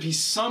pretended to be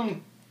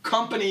some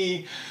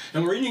company,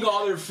 and we're eating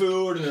all their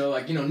food, and they're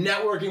like, you know,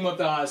 networking with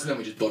us, and then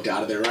we just booked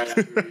out of there right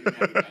after we were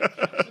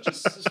eating.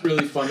 Just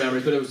really fun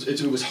memories. But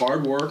it was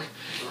hard work.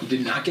 You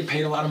did not get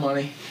paid a lot of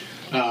money.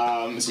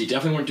 So you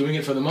definitely weren't doing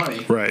it for the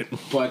money. Right.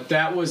 But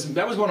that was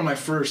one of my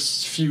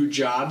first few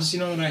jobs, you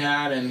know, that I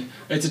had, and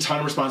it's a ton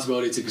of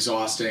responsibility. It's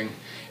exhausting.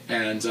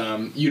 And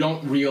you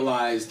don't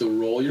realize the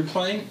role you're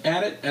playing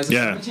at it as a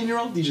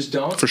 17-year-old. You just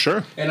don't. For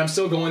sure. And I'm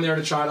still going there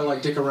to try to,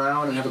 like, dick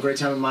around and have a great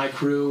time with my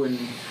crew and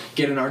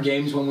get in our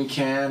games when we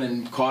can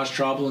and cause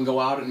trouble and go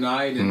out at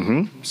night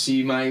and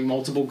see my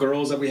multiple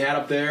girls that we had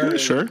up there. Yeah,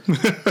 sure.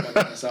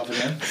 Myself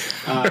again.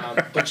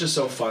 But just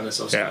so fun and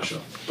so special.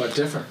 Yeah. But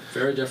different.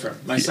 Very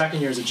different. My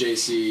second year as a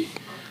JC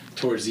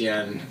towards the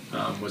end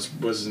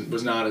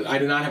was not. I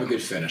did not have a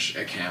good finish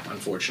at camp,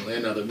 unfortunately.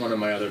 Another one of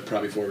my other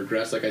probably 4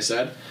 regrets, like I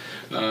said.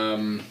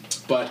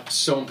 But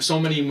so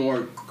many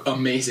more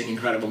amazing,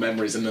 incredible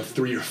memories than the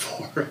 3 or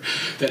 4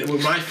 that it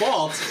was my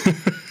fault.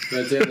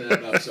 That didn't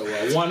end up so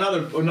well.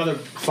 Another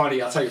funny.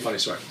 I'll tell you a funny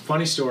story.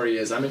 Funny story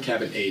is I'm in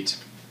cabin 8,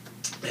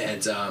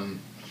 and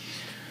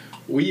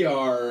we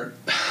are.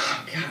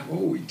 God,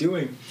 what were we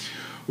doing?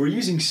 We're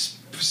using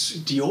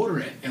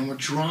deodorant, and we're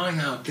drawing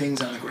out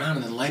things on the ground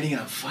and then lighting it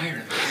on fire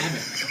in the cabin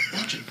like a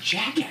bunch of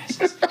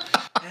jackasses.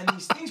 And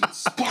these things would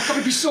spark up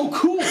and be so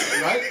cool,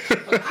 right?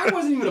 Like, I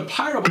wasn't even a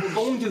pirate, but we're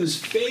going through this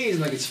phase,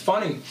 and like it's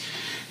funny.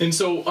 And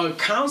so a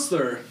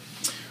counselor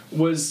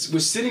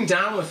was sitting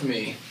down with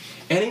me,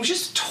 and he was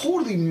just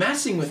totally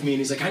messing with me. And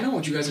he's like, "I know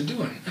what you guys are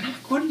doing." And I'm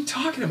like, "What are you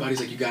talking about?" He's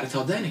like, "You got to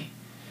tell Denny."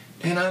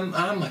 And I'm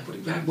like, what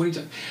are you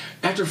talking?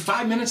 After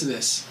 5 minutes of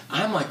this,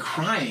 I'm like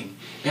crying,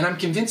 and I'm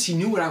convinced he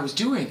knew what I was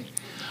doing.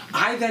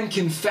 I then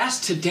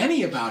confessed to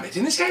Denny about it,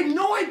 and this guy had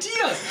no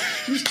idea.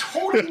 He was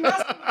totally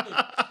messing with me.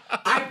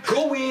 I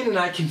go in and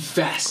I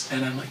confess,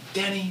 and I'm like,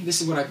 "Denny,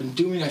 this is what I've been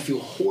doing. I feel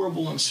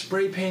horrible. I'm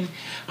spray painting.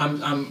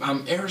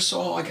 I'm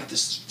aerosol. I got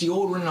this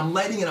deodorant, and I'm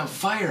lighting it on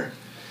fire."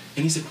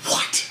 And he's like,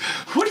 "What?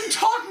 What are you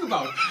talking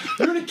about?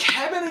 You're in a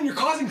cabin and you're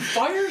causing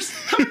fires?"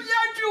 I'm like, "Yeah,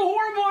 I feel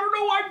horrible. I don't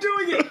know why I'm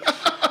doing it."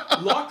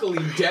 Luckily,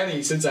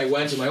 Denny, since I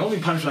went to my only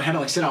punishment, I had to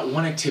like sit out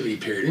one activity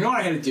period. You know what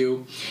I had to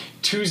do?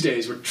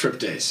 Tuesdays were trip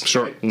days.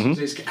 Sure. Right? Mm-hmm.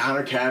 Tuesdays,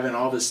 honor cabin,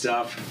 all this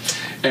stuff.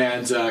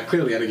 And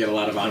clearly I had to get a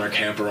lot of honor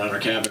camp or honor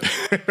cabin.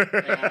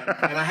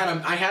 and I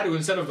had to,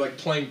 instead of like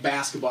playing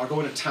basketball or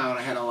going to town,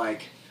 I had to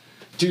like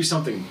do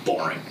something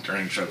boring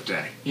during trip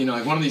day. You know,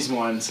 like one of these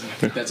ones. I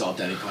think that's all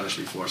Denny punished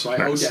me for. So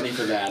I owe Denny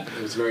for that.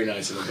 It was very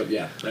nice of him. But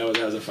yeah, that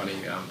was a funny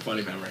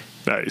memory.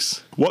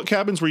 Nice. What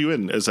cabins were you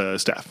in as a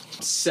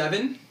staff?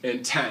 7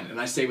 and 10,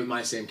 and I stayed with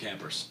my same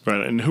campers.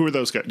 Right, and who were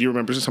those guys? Do you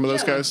remember some of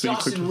those guys?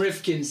 Like Dustin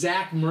Rifkin,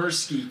 Zach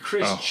Mursky,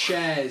 Chris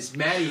Ches,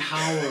 Matty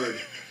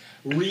Howard,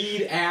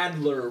 Reed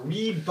Adler,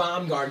 Reed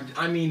Baumgart.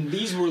 I mean,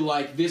 this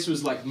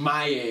was like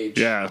my age.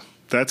 Yeah.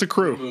 That's a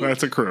crew.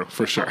 That's a crew,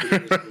 for sure.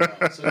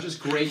 So just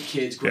great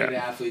kids, great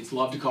athletes,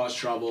 love to cause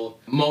trouble.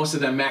 Most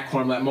of them, Matt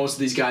Kornblatt, most of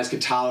these guys could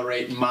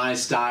tolerate my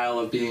style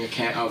of being a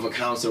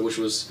counselor, which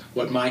was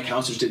what my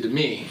counselors did to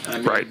me. I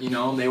mean, you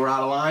know, they were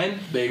out of line.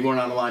 They weren't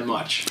out of line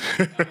much.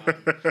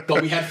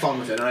 But we had fun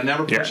with it. And I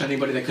never pushed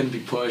anybody that couldn't be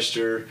pushed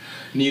or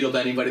needled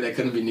anybody that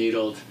couldn't be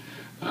needled.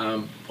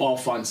 all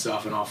fun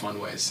stuff in all fun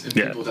ways. And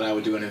people that I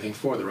would do anything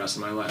for the rest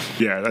of my life.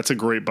 Yeah, that's a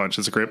great bunch.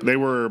 They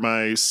were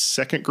my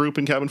second group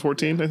in Cabin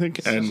 14, I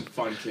think. And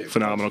fun kid.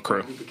 Phenomenal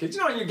crew. Kids.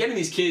 You know, you're getting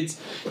these kids,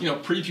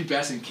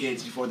 prepubescent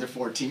kids before they're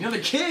 14. They're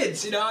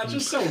kids, it's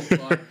just so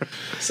fun.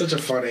 Such a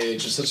fun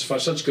age.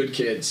 Such good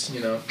kids,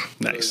 Nice.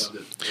 Really loved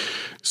it.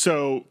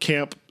 So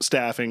camp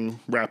staffing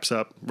wraps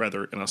up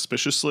rather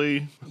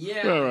inauspiciously.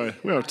 Yeah.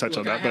 We don't touch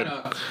on that,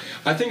 but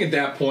I think at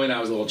that point I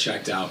was a little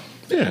checked out.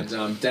 Yeah.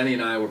 And Denny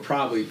and I were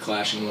probably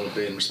clashing a little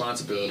bit in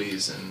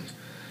responsibilities, and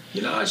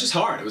it's just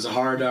hard. It was a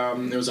hard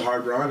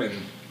run,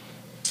 and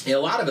a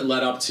lot of it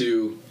led up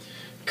to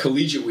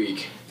collegiate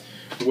week,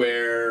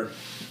 where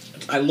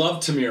I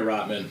loved Tamir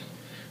Rotman,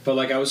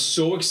 but I was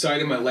so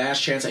excited. My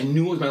last chance, I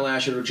knew it was my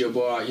last year at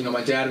Ojibwa.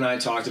 My dad and I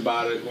talked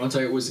about it. Once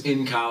I was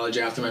in college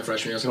after my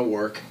freshman year, I was going to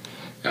work,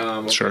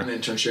 sure. an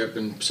internship,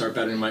 and start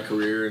bettering my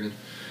career, and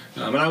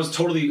I was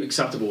totally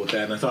acceptable with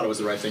that, and I thought it was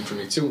the right thing for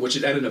me too, which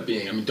it ended up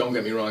being. I mean, don't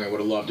get me wrong, I would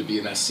have loved to be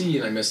an SC,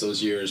 and I missed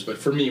those years, but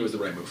for me, it was the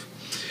right move.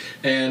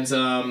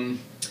 And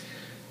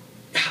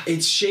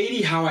it's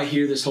shady how I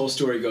hear this whole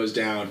story goes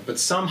down, but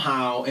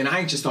somehow, and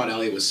I just thought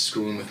Elliot was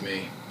screwing with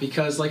me,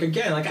 because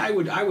I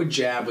would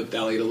jab with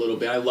Elliot a little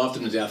bit. I loved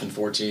him to death in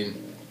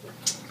 14,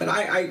 but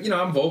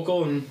I'm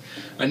vocal and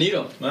I need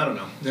him. I don't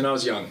know. And I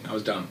was young, I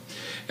was dumb,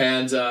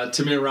 and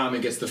Tamir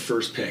Rahman gets the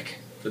first pick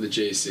for the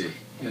JC.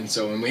 And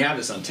so when we have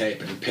this on tape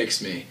and he picks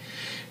me,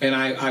 and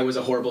I was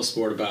a horrible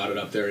sport about it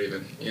up there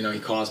even. He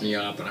calls me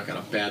up and I've got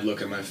a bad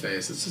look on my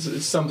face.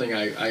 It's something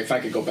I if I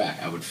could go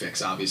back, I would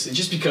fix, obviously.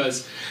 Just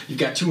because you've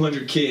got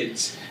 200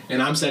 kids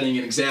and I'm setting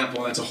an example,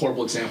 and that's a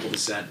horrible example to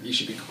set. You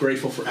should be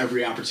grateful for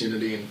every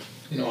opportunity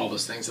and all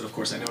those things that, of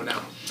course, I know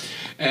now.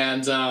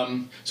 And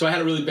so I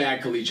had a really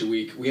bad collegiate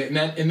week.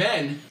 At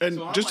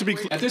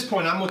this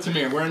point, I'm with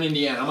Tamir. We're in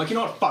Indiana. I'm like, you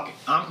know what? Fuck it.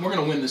 We're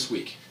going to win this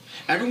week.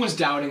 Everyone's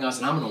doubting us,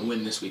 and I'm going to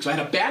win this week. So I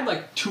had a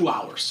bad, 2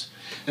 hours.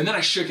 And then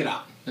I shook it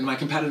out, and my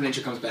competitive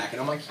nature comes back.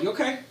 And I'm like,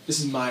 okay, this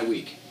is my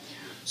week.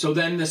 So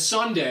then the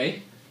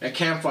Sunday at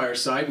campfire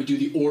site, we do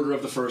the order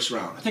of the first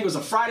round. I think it was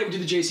a Friday, we do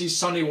the JC,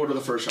 Sunday order of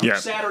the first round. Yeah.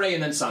 Saturday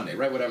and then Sunday,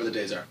 right? Whatever the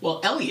days are.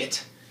 Well,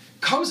 Elliot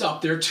comes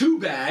up there, 2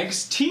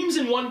 bags, teams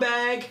in one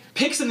bag,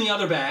 picks in the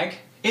other bag,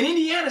 and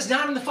Indiana's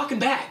not in the fucking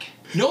bag.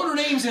 Notre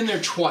Dame's in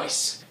there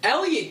twice.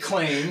 Elliot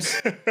claims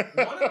one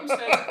of them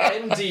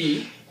says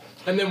ND,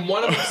 and then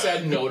one of them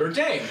said Notre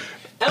Dame.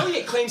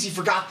 Elliot claims he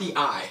forgot the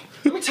I.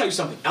 Let me tell you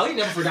something. Elliot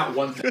never forgot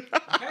one thing.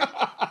 Okay?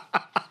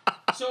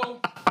 So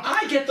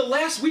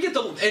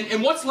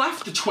and what's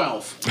left? The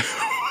 12.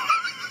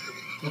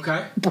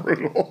 Okay?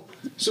 brutal.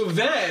 So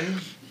then,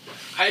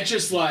 I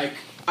just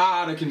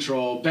out of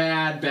control,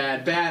 bad.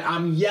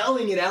 I'm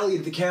yelling at Elliot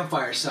at the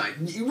campfire site.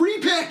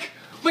 Repick!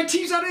 My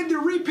team's not in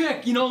there,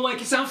 repick!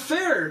 It's not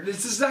fair.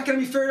 This is not going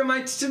to be fair to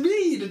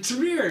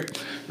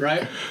Tamir,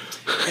 right?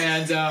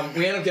 And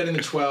we ended up getting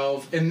the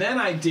 12, and then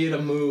I did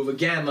a move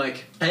again. I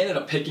ended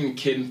up picking a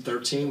kid in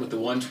 13 with the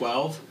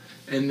 112,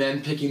 and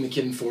then picking the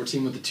kid in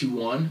 14 with the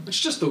 2-1, which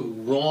is just the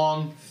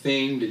wrong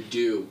thing to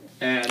do.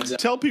 And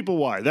tell people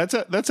why.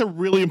 That's a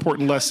really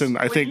important lesson.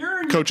 I think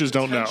coaches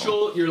don't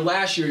know. Your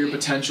last year, your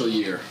potential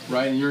year,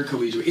 right? And you're in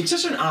collegiate. It's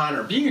just an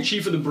honor. Being a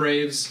chief of the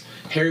Braves.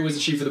 Harry was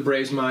the chief of the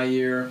Braves my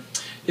year.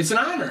 It's an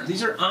honor.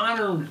 These are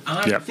honor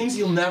things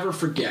you'll never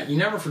forget. You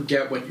never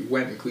forget what you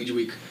went in collegiate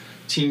week,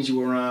 teams you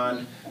were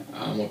on,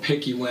 what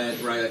pick you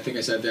went, right? I think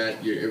I said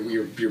that.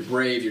 You're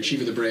brave. You're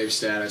chief of the Braves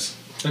status.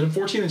 And in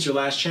 14, it's your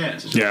last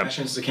chance. It's your last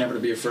chance as a camper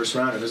to be a first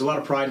rounder. There's a lot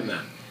of pride in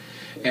that.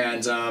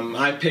 And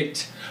I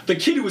picked the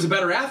kid who was a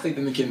better athlete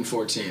than the kid in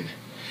 14.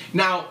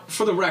 Now,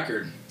 for the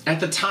record, at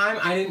the time,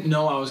 I didn't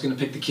know I was going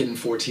to pick the kid in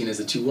 14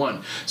 as a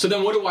 2-1. So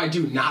then what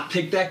do? Not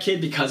pick that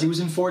kid because he was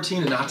in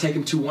 14 and not take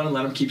him 2-1 and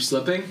let him keep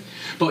slipping?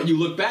 But you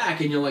look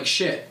back and you're like,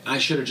 shit, I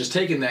should have just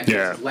taken that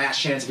kid's last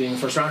chance of being a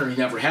first rounder. He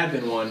never had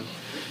been one.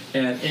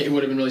 And it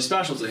would have been really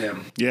special to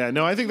him. Yeah,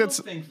 no, I think that's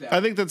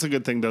a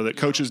good thing though that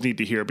coaches need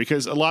to hear,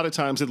 because a lot of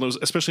times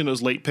especially in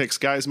those late picks,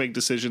 guys make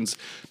decisions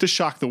to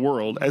shock the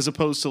world as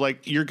opposed to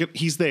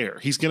he's there,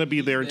 he's going to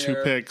be there in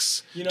 2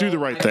 picks, do the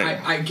right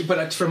thing.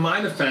 But for my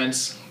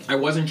defense, I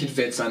wasn't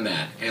convinced on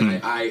that,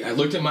 and I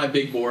looked at my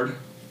big board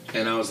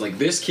and I was like,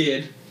 this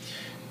kid,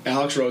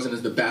 Alex Rosen,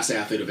 is the best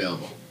athlete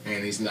available,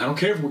 and I don't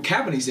care what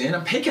cabin he's in,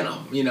 I'm picking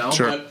him,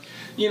 Sure. But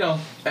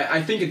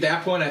I think at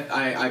that point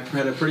I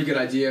had a pretty good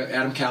idea.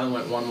 Adam Callan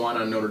went 1-1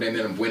 on Notre Dame. They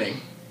ended up winning.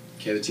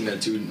 Okay, the team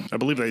had 2. I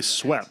believe they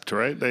swept,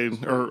 right? They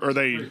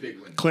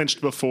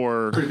clinched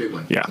before. Pretty big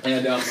win. Yeah.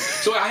 And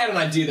so I had an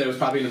idea that it was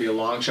probably going to be a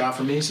long shot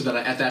for me. So that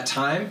at that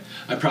time,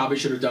 I probably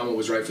should have done what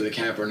was right for the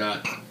camp, or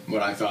not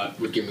what I thought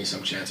would give me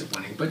some chance of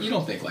winning. But you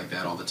don't think like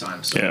that all the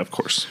time. So. Yeah, of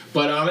course.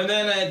 But and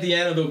then at the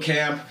end of the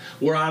camp,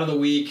 we're out of the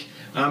week.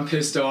 I'm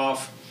pissed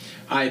off.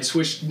 I had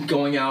switched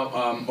going out.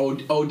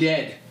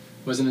 Oded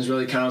was an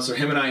Israeli counselor.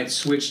 Him and I had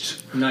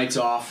switched nights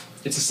off.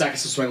 It's the second,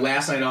 so it's my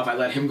last night off. I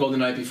let him go the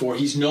night before.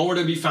 He's nowhere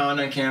to be found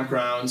on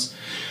campgrounds.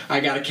 I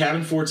got a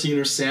cabin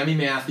 14er, Sammy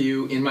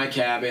Matthew, in my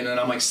cabin, and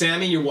I'm like,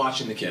 Sammy, you're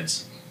watching the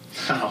kids.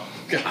 Oh,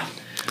 God.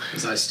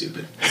 Was I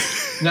stupid?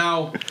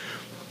 Now,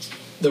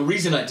 the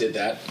reason I did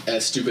that,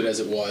 as stupid as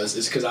it was,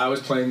 is because I was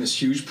playing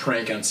this huge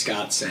prank on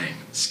Scott Sang.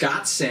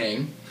 Scott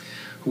Sang,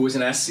 who was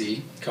an SC,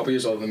 a couple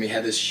years older than me,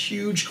 had this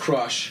huge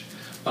crush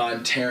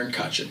on Taylor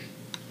Cutchin.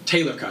 I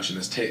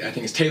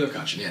think it's Taylor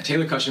Cutchin. Yeah,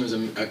 Taylor Cutchin was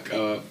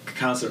a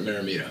counselor at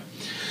Maramita.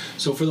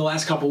 So for the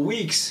last couple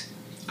weeks,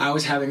 I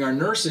was having our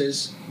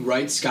nurses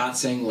write Scott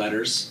Sang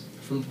letters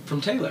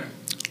from Taylor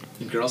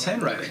in girls'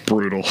 handwriting.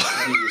 Brutal.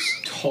 And he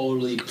was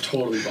totally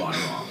bought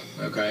wrong.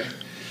 Okay,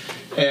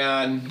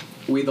 and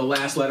the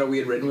last letter we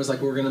had written was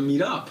like, we're gonna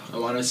meet up. I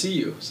want to see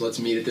you, so let's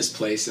meet at this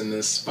place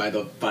by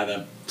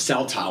the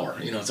cell tower.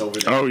 It's over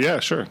there. Oh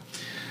yeah, sure.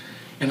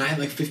 And I had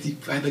like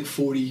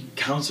 40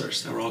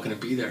 counselors that were all going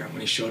to be there. And when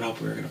he showed up,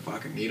 we were going to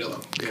fucking needle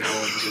him. It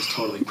was just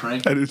totally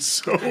prank. That is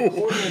so I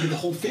coordinated the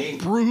whole thing.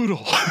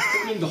 Brutal. I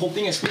coordinated the whole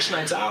thing. I switched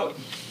nights out.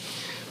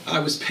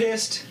 I was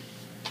pissed.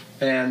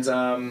 And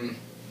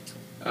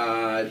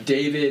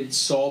David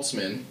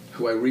Saltzman,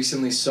 who I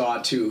recently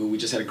saw too, who we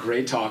just had a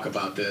great talk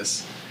about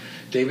this.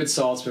 David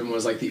Saltzman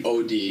was like the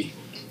OD,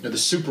 or the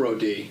super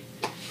OD.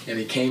 And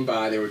he came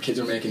by. Kids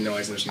were making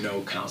noise, and there's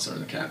no counselor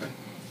in the cabin.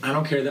 I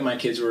don't care that my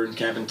kids were in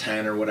cabin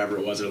 10 or whatever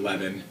it was, or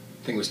 11. I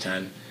think it was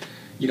 10.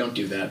 You don't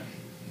do that.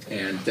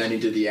 And then he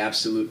did the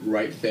absolute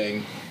right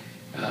thing.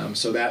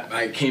 So that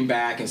I came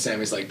back and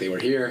Sammy's like, they were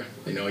here.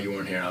 They know you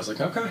weren't here. I was like,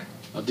 okay,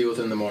 I'll deal with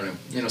it in the morning.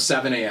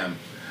 7 a.m.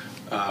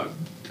 We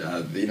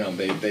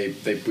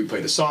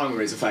played the song,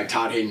 raise the flag,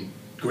 Todd Heyden,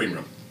 green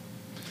room.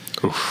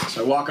 Oof.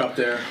 So I walk up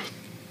there.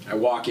 I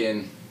walk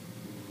in.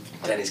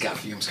 Denny's got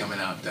fumes coming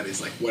out. Denny's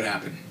like, what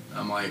happened?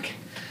 I'm like,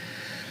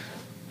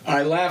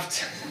 I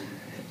left.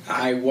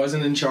 I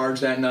wasn't in charge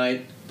that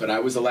night, but I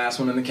was the last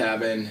one in the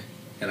cabin,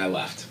 and I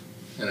left.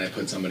 And I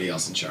put somebody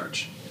else in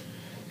charge.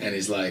 And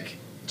he's like,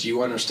 do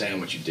you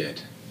understand what you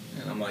did?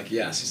 And I'm like,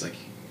 yes. He's like,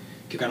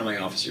 get out of my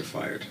office, you're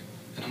fired.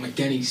 And I'm like,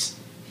 Denny,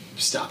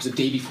 stop. It's the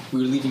day before.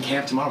 We were leaving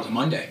camp tomorrow. It was a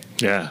Monday.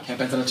 Yeah.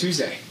 Camp ends on a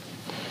Tuesday.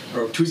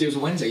 Or Tuesday was a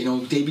Wednesday.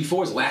 The day before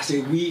was the last day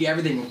of the week,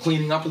 everything. We're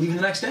cleaning up, we're leaving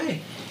the next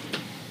day.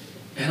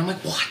 And I'm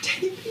like, what,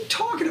 Denny? What are you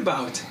talking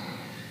about?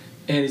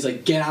 And he's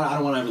like, get out. I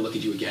don't want to ever look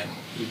at you again.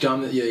 You've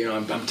done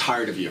that. I'm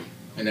tired of you.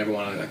 I never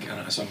want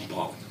to, so I'm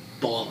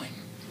bawling.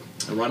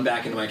 I run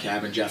back into my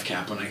cabin, Jeff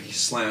Kaplan. I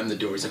slam the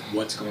door. He's like,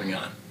 what's going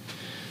on?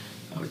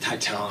 I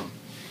tell him.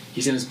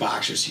 He's in his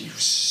boxers. He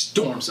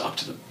storms up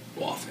to the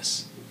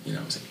office. He's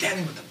like,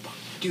 Danny, what the fuck?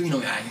 Dude,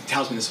 he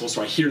tells me this whole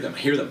story. I hear them. I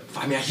hear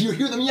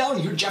them yelling.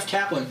 I hear Jeff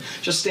Kaplan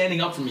just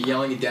standing up for me,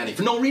 yelling at Danny.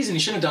 For no reason. He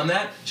shouldn't have done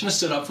that. Shouldn't have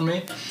stood up for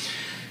me.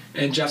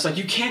 And Jeff's like,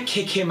 you can't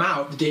kick him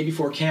out the day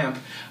before camp.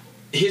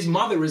 His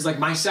mother is like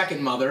my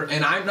second mother,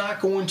 and I'm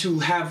not going to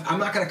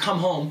come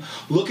home,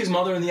 look his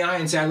mother in the eye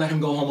and say I let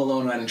him go home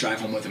alone and I didn't drive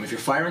home with him. If you're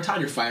firing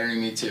Todd, you're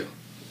firing me too.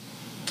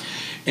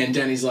 And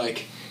Denny's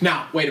like,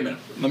 now, wait a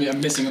minute.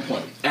 I'm missing a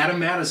point. Adam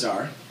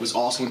Matazar was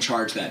also in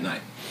charge that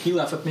night. He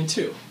left with me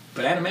too.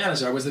 But Adam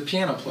Matazar was the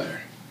piano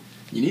player.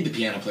 You need the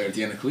piano player at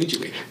the end of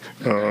collegiate week.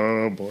 Okay?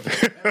 Oh, boy.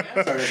 Adam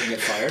Matazar doesn't get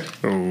fired.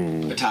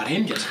 Oh. But Todd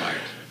Heyden gets fired.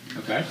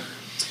 Okay?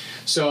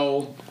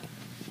 So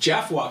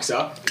Jeff walks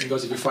up and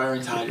goes, if you're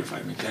firing Todd, you're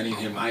firing me. Denny and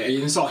him.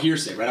 It's all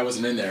hearsay, right? I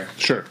wasn't in there.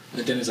 Sure.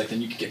 And Denny's like,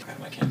 then you can get out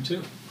of my camp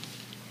too.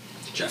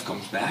 Jeff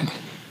comes back.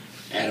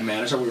 Adam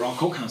Matazar, we were all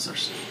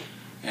co-counselors.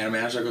 Adam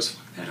Matazar goes,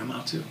 fuck that, I'm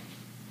out too.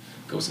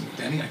 Goes,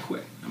 Denny, I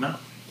quit. I'm out.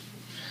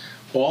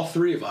 All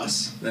three of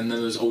us, then there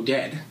was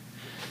Oded,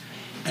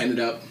 ended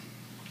up,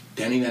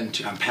 Denny then,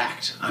 I'm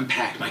packed.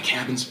 My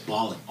cabin's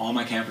bawling. All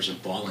my campers are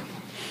bawling.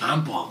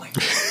 I'm bawling,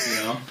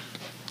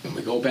 And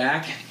we go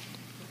back.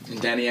 And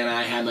Denny and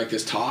I had like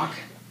this talk,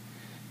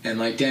 and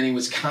like Denny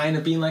was kind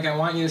of being like, I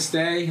want you to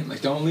stay, and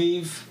like don't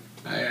leave.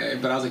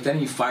 But I was like,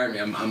 Denny, you fired me.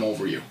 I'm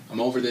over you. I'm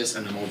over this,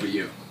 and I'm over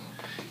you.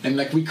 And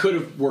like we could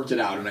have worked it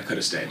out, and I could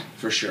have stayed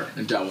for sure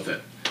and dealt with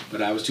it.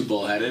 But I was too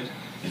bullheaded,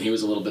 and he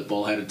was a little bit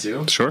bullheaded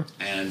too. Sure.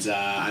 And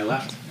I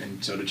left,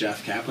 and so did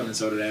Jeff Kaplan, and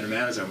so did Adam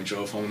Matazar. We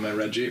drove home in my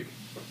red Jeep.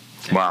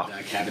 And, wow.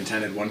 Cabin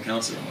 10 had one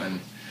counselor when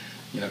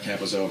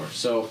camp was over.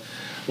 So.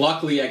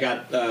 Luckily, I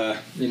got the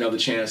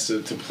chance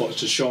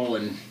to show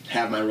and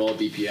have my role at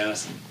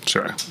BPS and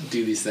sure.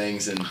 do these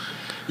things, and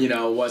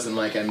it wasn't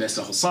like I missed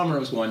a whole summer. It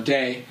was one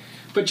day,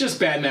 but just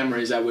bad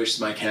memories. I wish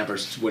my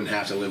campers wouldn't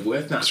have to live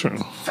with. Not to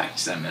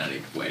affect them in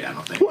any way. I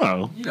don't think.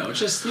 Well, it's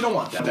just you don't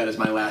want that. That is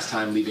my last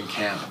time leaving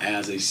camp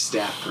as a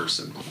staff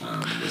person.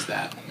 Was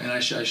that, and I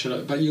should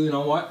have. But you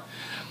know what?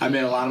 I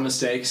made a lot of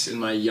mistakes in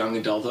my young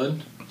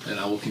adulthood, and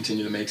I will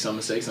continue to make some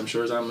mistakes. I'm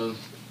sure as I'm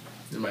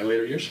in my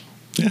later years.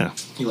 Yeah.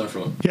 You learn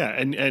from it. Yeah,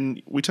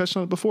 and we touched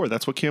on it before.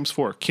 That's what camp's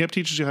for. Camp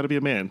teaches you how to be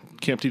a man.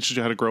 Camp teaches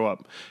you how to grow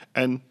up.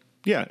 And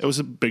yeah, it was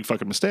a big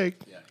fucking mistake.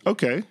 Yeah.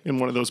 Okay.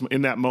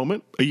 In that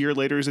moment, a year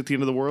later is at the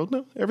end of the world.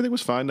 No, everything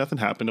was fine. Nothing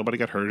happened. Nobody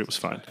got hurt. It was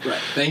fine.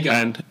 Right. Thank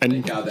God.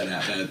 Thank God that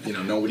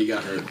happened. Nobody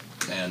got hurt.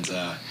 And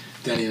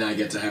Denny and I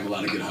get to have a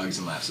lot of good hugs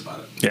and laughs about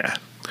it. Yeah.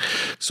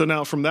 So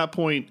now from that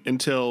point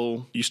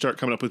until you start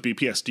coming up with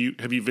BPS,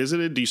 have you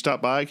visited? Do you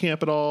stop by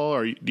camp at all?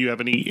 Or do you have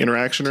any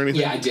interaction or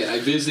anything? Yeah, I did. I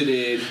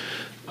visited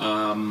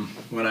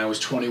when I was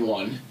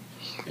 21.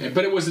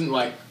 But it wasn't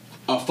like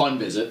a fun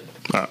visit.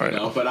 Right. You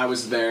know, but I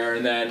was there,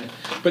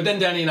 but then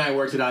Denny and I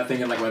worked it out,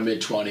 thinking like my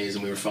mid-20s,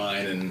 and we were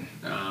fine.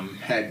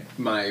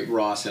 And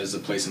Ross has a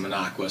place in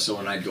Minocqua, so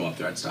when I'd go up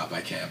there, I'd stop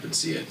by camp and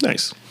see it.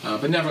 Nice.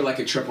 But never like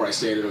a trip where I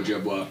stayed at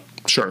Ojibwa.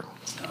 Sure.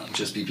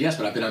 Just BPS,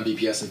 but I've been on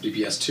BPS since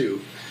BPS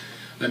 2.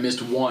 I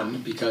missed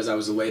one because I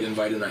was late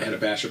invited, and I had a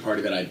bachelor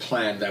party that I'd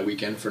planned that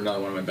weekend for another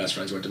one of my best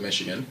friends who went to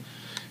Michigan,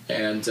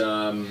 and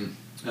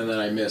then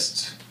I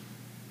missed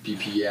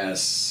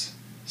BPS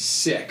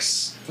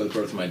 6 for the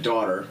birth of my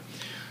daughter,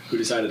 who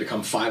decided to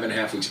come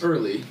 5.5 weeks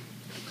early.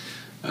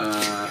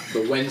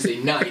 The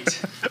Wednesday night,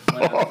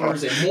 when on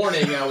Thursday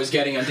morning I was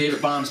getting on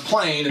David Baum's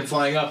plane and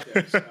flying up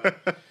there. So,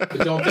 but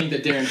don't think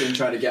that Darren didn't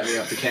try to get me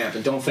up to camp,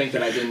 and don't think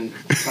that I didn't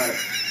try to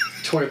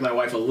toy with my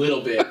wife a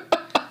little bit.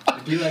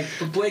 I'd be like,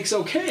 but Blake's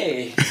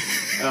okay.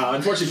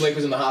 Unfortunately, Blake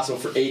was in the hospital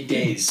for 8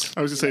 days.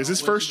 I was going to say, is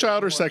this first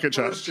child or second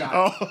child? First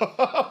child.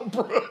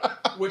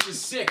 Oh, which is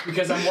sick,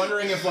 because I'm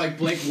wondering if like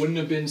Blake wouldn't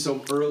have been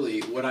so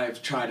early, would I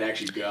have tried to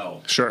actually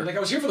go? Sure. Like, I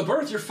was here for the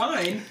birth, you're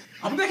fine.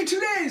 I'll be back in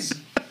 2 days.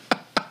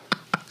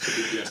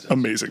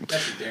 Amazing.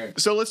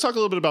 So let's talk a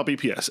little bit about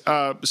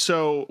BPS.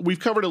 So we've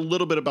covered a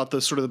little bit about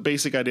the sort of the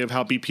basic idea of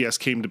how BPS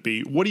came to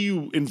be. What do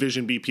you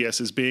envision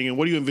BPS as being, and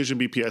what do you envision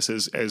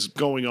BPS as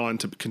going on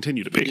to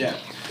continue to be? Yeah.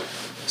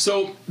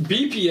 So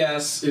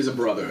BPS is a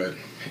brotherhood.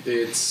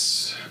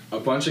 It's a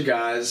bunch of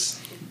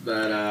guys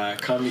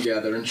that come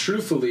together and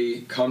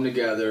truthfully come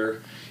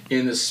together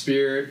in the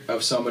spirit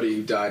of somebody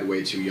who died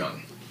way too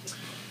young.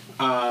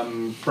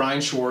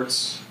 Brian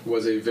Schwartz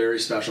was a very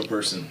special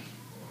person.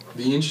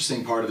 The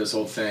interesting part of this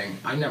whole thing,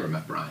 I never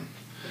met Brian,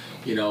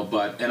 and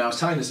I was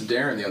telling this to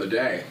Darren the other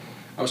day.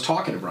 I was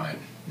talking to Brian,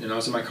 I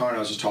was in my car and I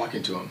was just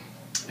talking to him.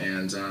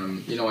 And,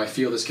 I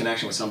feel this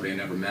connection with somebody I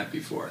never met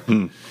before.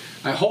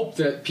 I hope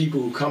that people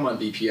who come on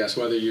BPS,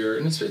 whether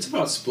and it's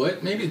about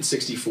split, maybe it's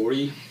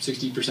 60-40,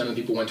 60% of the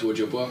people went to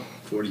Ojibwa,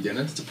 40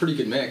 didn't. It's a pretty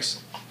good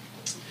mix.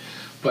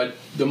 But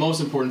the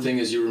most important thing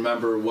is you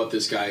remember what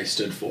this guy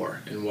stood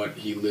for and what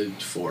he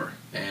lived for,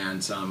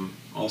 and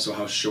also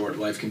how short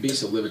life can be,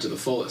 so live it to the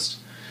fullest.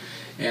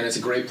 And it's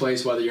a great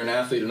place, whether you're an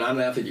athlete or not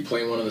an athlete, you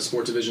play in one of the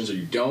sports divisions or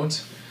you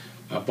don't.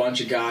 A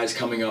bunch of guys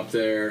coming up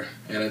there,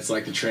 and it's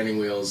like the training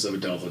wheels of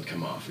adulthood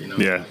come off.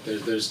 Yeah.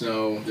 Like there's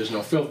no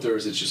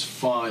filters. It's just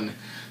fun.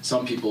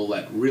 Some people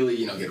get really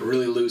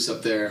loose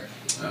up there,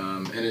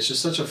 and it's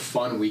just such a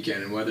fun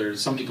weekend. And whether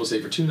some people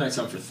stay for 2 nights,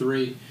 some for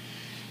 3,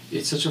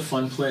 it's such a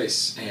fun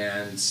place.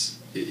 And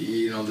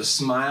the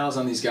smiles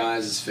on these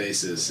guys'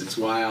 faces. It's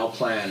why I'll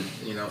plan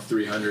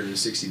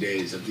 360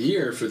 days of the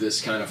year for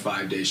this kind of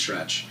 5-day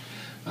stretch.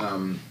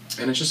 And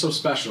it's just so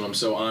special. I'm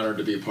so honored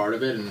to be a part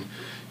of it. And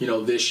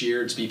this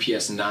year it's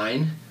BPS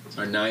 9. It's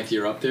our 9th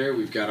year up there.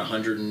 We've got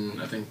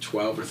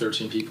 12 or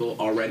 13 people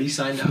already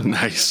signed up.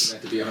 Nice.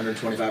 It's to be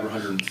 125 or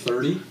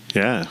 130.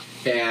 Yeah.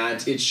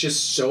 And it's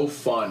just so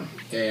fun.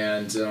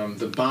 And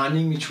the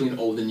bonding between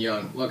old and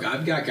young. Look,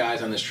 I've got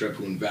guys on this trip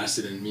who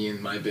invested in me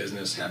and my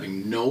business,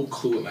 having no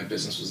clue what my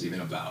business was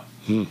even about.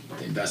 They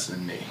invested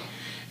in me.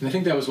 And I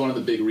think that was one of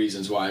the big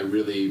reasons why I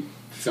really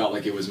felt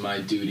like it was my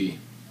duty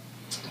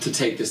to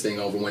take this thing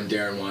over when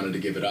Darren wanted to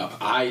give it up.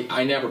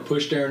 I never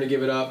pushed Darren to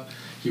give it up.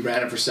 He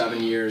ran it for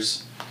 7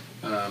 years.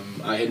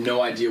 I had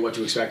no idea what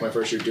to expect my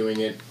first year doing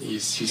it.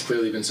 He's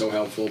clearly been so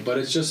helpful. But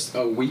it's just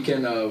a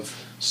weekend of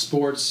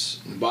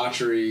sports and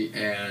debauchery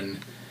and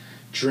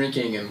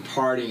drinking and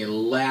partying and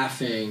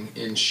laughing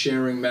and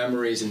sharing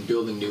memories and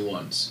building new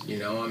ones.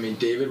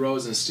 David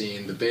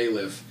Rosenstein, the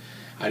bailiff,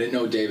 I didn't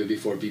know David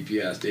before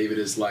BPS. David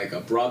is like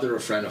a brother, a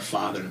friend, a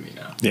father to me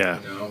now. Yeah.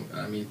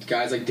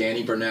 Guys like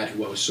Danny Barnett,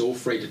 who I was so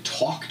afraid to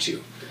talk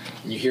to.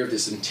 And you hear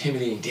this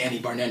intimidating Danny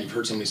Barnett. You've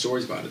heard so many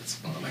stories about it.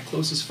 It's one of my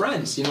closest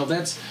friends.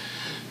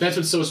 That's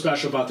what's so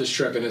special about this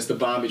trip, and it's the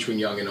bond between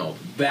young and old.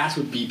 That's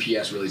what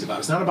BPS really is about.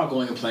 It's not about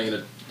going and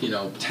playing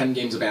 10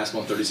 games of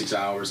basketball in 36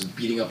 hours and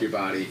beating up your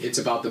body. It's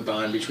about the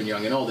bond between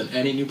young and old. And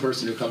any new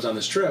person who comes on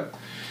this trip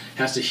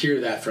has to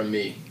hear that from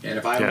me. And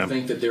if I don't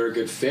think that they're a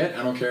good fit,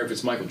 I don't care if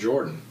it's Michael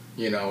Jordan.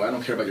 I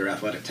don't care about your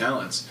athletic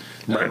talents.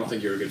 Right. I don't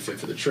think you're a good fit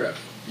for the trip.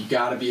 You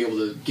got to be able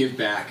to give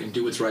back and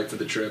do what's right for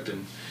the trip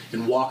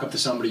and walk up to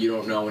somebody you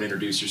don't know and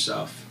introduce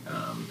yourself.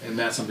 And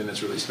that's something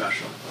that's really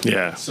special.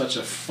 Yeah. It's such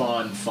a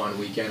fun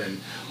weekend, and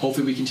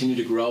hopefully we continue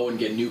to grow and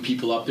get new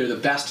people up there. The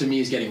best to me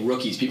is getting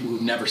rookies, people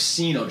who've never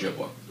seen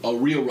Ojibwa. A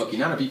real rookie,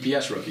 not a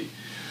BPS rookie,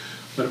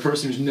 but a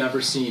person who's never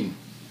seen.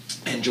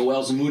 And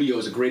Joel Zamudio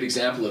is a great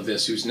example of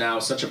this, who's now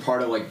such a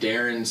part of like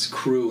Darren's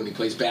crew, and he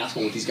plays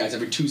basketball with these guys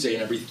every Tuesday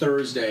and every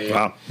Thursday.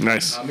 Wow,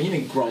 nice. He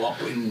didn't grow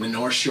up in the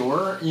North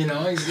Shore,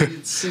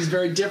 he's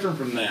very different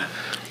from that.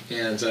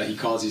 And he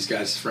calls these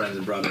guys friends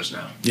and brothers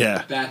now.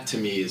 Yeah. That to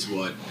me is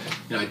what,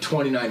 I had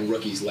 29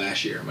 rookies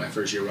last year, my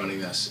first year running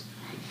this.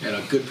 And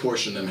a good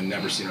portion of them had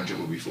never seen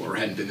Ojibwa before or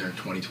hadn't been there in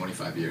 20,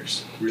 25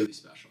 years. Really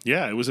special.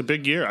 Yeah, it was a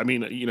big year.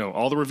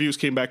 All the reviews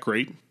came back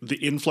great. The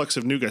influx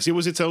of new guys. It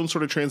was its own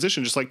sort of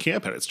transition, just like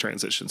camp had its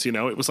transitions.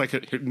 It was like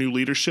a new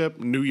leadership,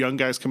 new young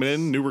guys coming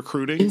in, new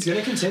recruiting. It's going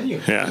to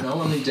continue. Yeah.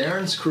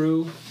 Darren's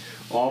crew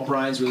all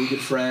Brian's really good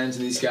friends,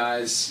 and these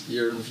guys,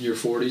 your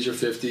 40s, your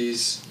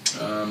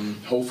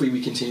 50s. Hopefully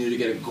we continue to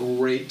get a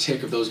great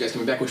tick of those guys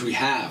coming back, which we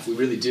have. We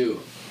really do.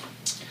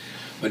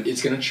 But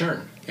it's going to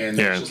churn, and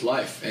that's just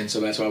life. And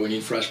so that's why we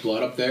need fresh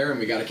blood up there, and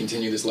we got to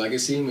continue this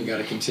legacy, and we got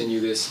to continue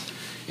this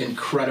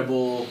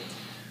incredible,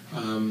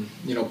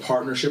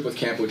 partnership with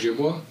Camp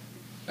Ojibwa,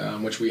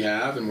 which we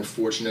have, and we're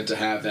fortunate to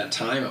have that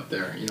time up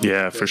there.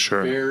 For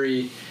sure.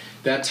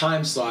 That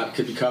time slot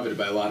could be coveted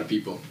by a lot of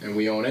people, and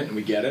we own it, and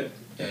we get it,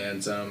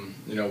 and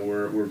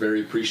we're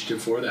very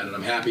appreciative for that, and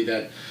I'm happy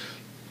that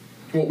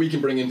what we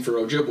can bring in for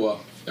Ojibwa,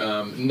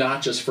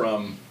 not just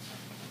from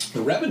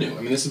the revenue.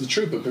 I mean, this is the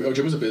truth, but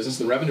Ojibwa's a business,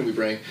 the revenue we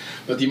bring,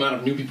 but the amount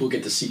of new people who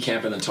get to see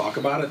camp and then talk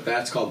about it,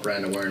 that's called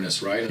brand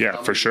awareness, right?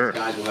 And for sure.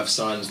 Guys will have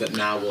sons that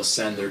now will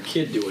send their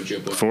kid to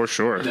Ojibwa. For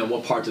sure. And then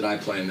what part did I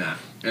play in that?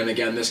 And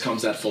again, this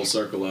comes that full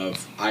circle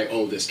of, I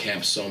owe this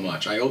camp so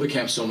much. I owe the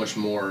camp so much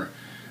more,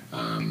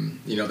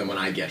 than when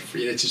I get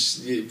free. It's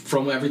just,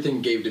 from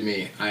everything gave to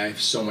me, I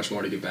have so much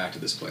more to give back to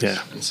this place.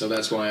 Yeah. And so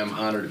that's why I'm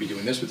honored to be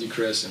doing this with you,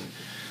 Chris, and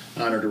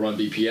honored to run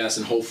BPS,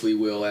 and hopefully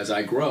will, as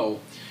I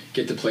grow,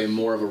 get to play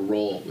more of a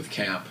role with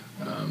camp,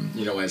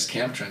 as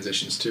camp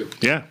transitions too.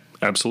 Yeah,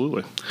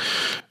 absolutely.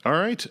 All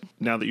right.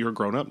 Now that you're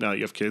grown up, now that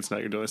you have kids, now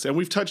you're doing this, and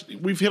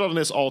we've hit on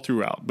this all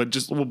throughout, but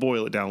just we'll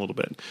boil it down a little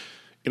bit.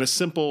 In a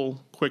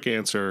simple, quick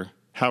answer,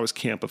 how has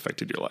camp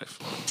affected your life?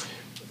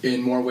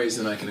 In more ways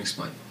than I can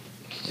explain.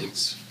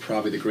 It's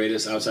probably the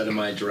greatest, outside of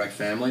my direct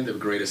family, the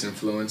greatest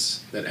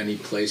influence that any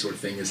place or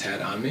thing has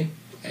had on me.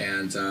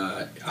 And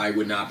I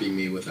would not be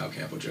me without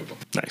Camp Ojibwa.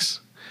 Nice.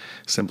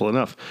 Simple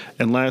enough.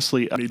 And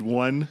lastly, I need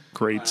one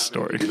great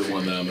story. The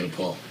one that I'm going to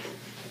pull.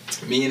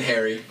 Me and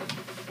Harry,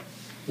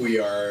 we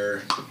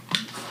are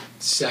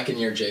second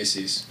year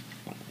JCs.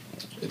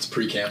 It's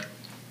pre-camp.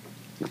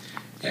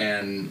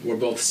 And we're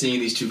both seeing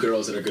these two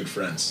girls that are good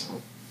friends.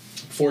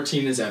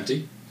 14 is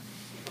empty.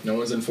 No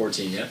one's in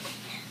 14 yet.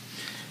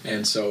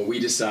 And so we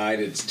decide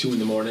it's 2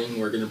 a.m,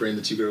 we're going to bring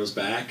the two girls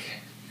back,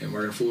 and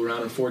we're going to fool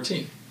around in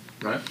 14,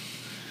 right?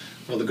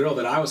 Well, the girl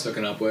that I was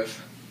hooking up with,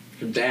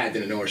 her dad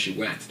didn't know where she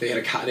went. They had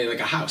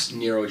a house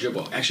near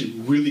Ojibwa, actually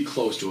really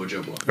close to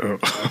Ojibwa. Oh.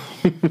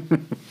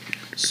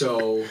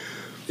 So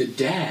the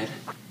dad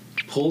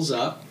pulls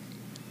up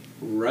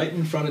right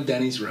in front of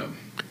Denny's room,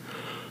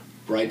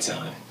 bright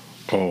side.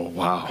 Oh,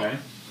 wow. Okay?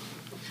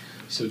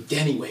 So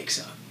Denny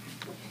wakes up,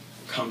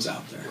 comes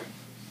out there.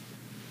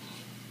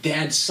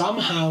 Dad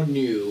somehow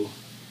knew,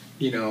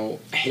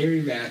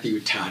 Harry Matthew,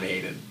 Todd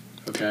Heyden,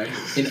 okay?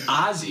 And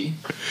Ozzy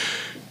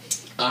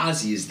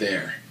is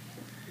there.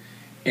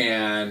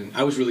 And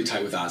I was really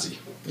tight with Ozzy,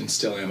 and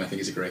still am. I think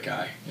he's a great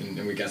guy.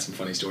 And we got some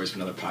funny stories for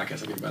another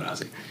podcast, I think, about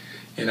Ozzy.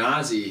 And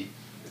Ozzy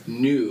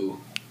knew,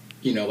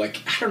 I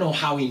don't know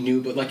how he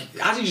knew, but,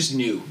 Ozzy just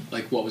knew,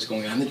 what was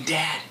going on. The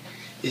dad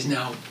is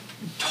now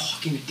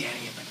talking to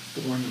Danny at,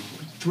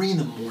 3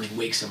 a.m,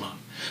 wakes him up.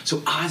 So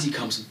Ozzy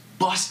comes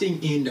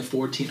busting into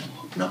 14. I'm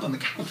hooking up on the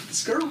couch with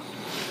this girl. And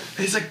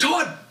he's like,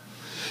 Todd,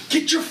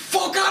 get your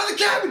fuck out of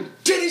the cabin.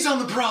 Denny's on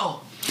the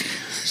prowl.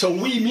 So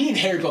me and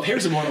Harry both.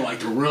 Harry's in one of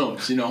the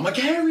rooms, I'm like,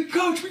 Harry,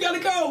 coach, we gotta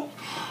go.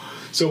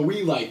 So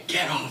we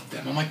get off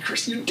them. I'm like,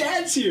 Chris, your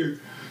dad's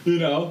here,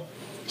 So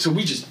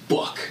we just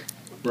book,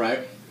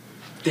 right?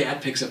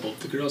 Dad picks up both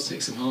the girls,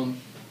 takes them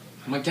home.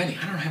 I'm like, Denny,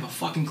 I don't have a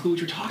fucking clue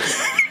what you're talking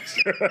about.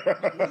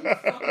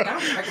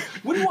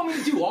 What do you want me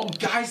to do? All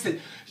guys that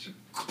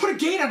put a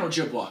gate on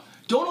Ojibwa.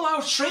 Don't allow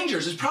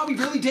strangers. It's probably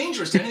really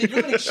dangerous. Denny,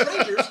 you're letting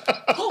strangers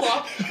pull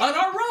up on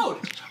our road.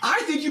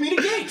 I think you need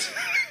a gate.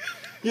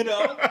 And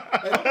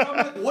I'm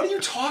like, what are you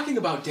talking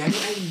about, Danny? I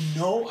had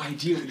no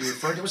idea what you were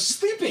referring to. I was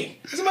sleeping. I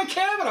was in my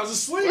cabin. I was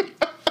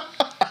asleep.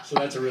 So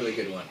that's a really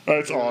good one.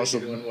 That's really awesome.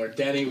 Good one where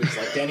Danny was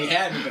like, Danny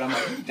had me, but I'm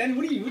like, Danny,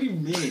 what do you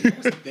mean? I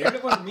wasn't there.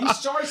 That wasn't me.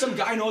 Sorry, some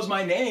guy knows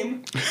my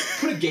name.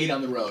 Put a gate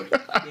on the road.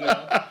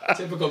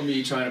 Typical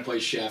me trying to play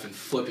chef and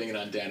flipping it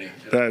on Danny.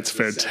 That's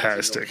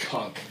fantastic.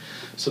 Punk.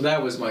 So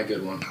that was my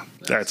good one.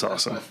 That's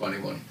awesome. That's my funny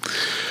one.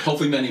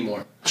 Hopefully many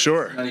more.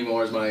 Sure. Many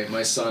more as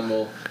my son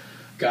will,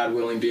 God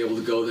willing, be able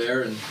to go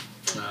there. And,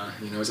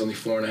 he's only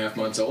 4.5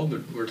 months old,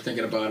 but we're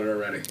thinking about it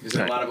already. There's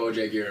a lot of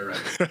OJ gear already.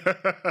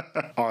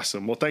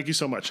 Awesome. Well, thank you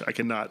so much. I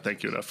cannot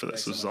thank you enough for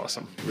this. This is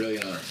awesome. Really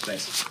an honor.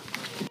 Thanks.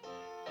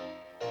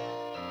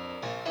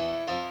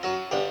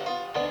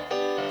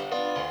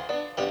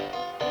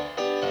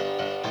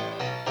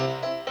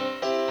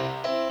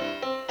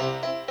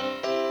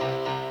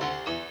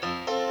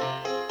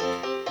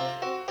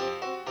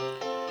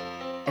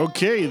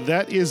 Okay,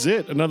 that is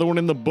it. Another one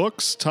in the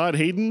books. Todd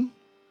Heyden.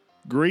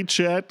 Great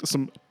chat.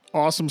 Some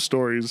awesome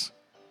stories.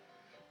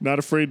 Not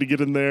afraid to get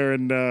in there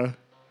and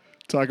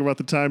talk about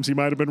the times he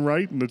might have been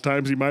right and the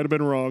times he might have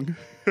been wrong.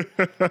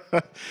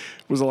 It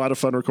was a lot of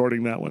fun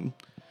recording that one.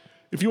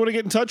 If you want to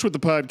get in touch with the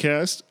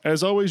podcast,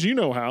 as always, you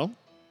know how.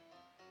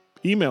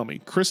 Email me,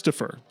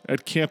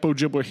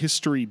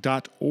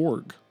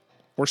 Christopher@campojibwahistory.org,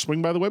 or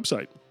swing by the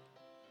website,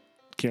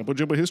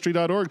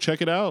 campojibwahistory.org.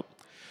 Check it out.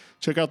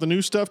 Check out the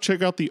new stuff.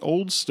 Check out the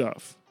old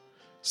stuff.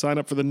 Sign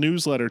up for the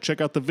newsletter.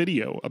 Check out the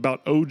video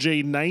about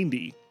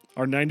OJ90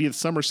 our 90th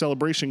summer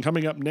celebration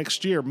coming up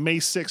next year, May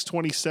 6,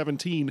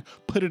 2017.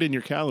 Put it in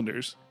your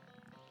calendars.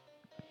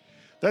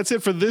 That's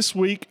it for this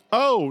week.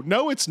 Oh,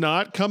 no, it's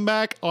not. Come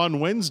back on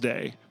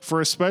Wednesday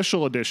for a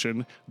special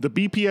edition, the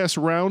BPS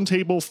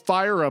Roundtable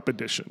Fire Up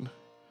Edition.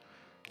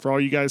 For all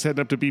you guys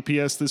heading up to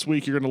BPS this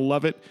week, you're going to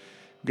love it.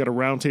 We've got a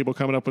roundtable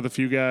coming up with a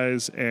few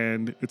guys,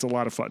 and it's a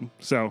lot of fun.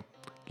 So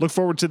look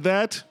forward to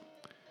that.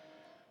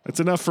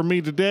 That's enough for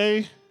me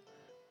today.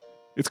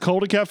 It's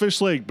cold at Catfish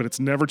Lake, but it's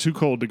never too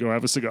cold to go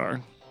have a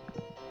cigar.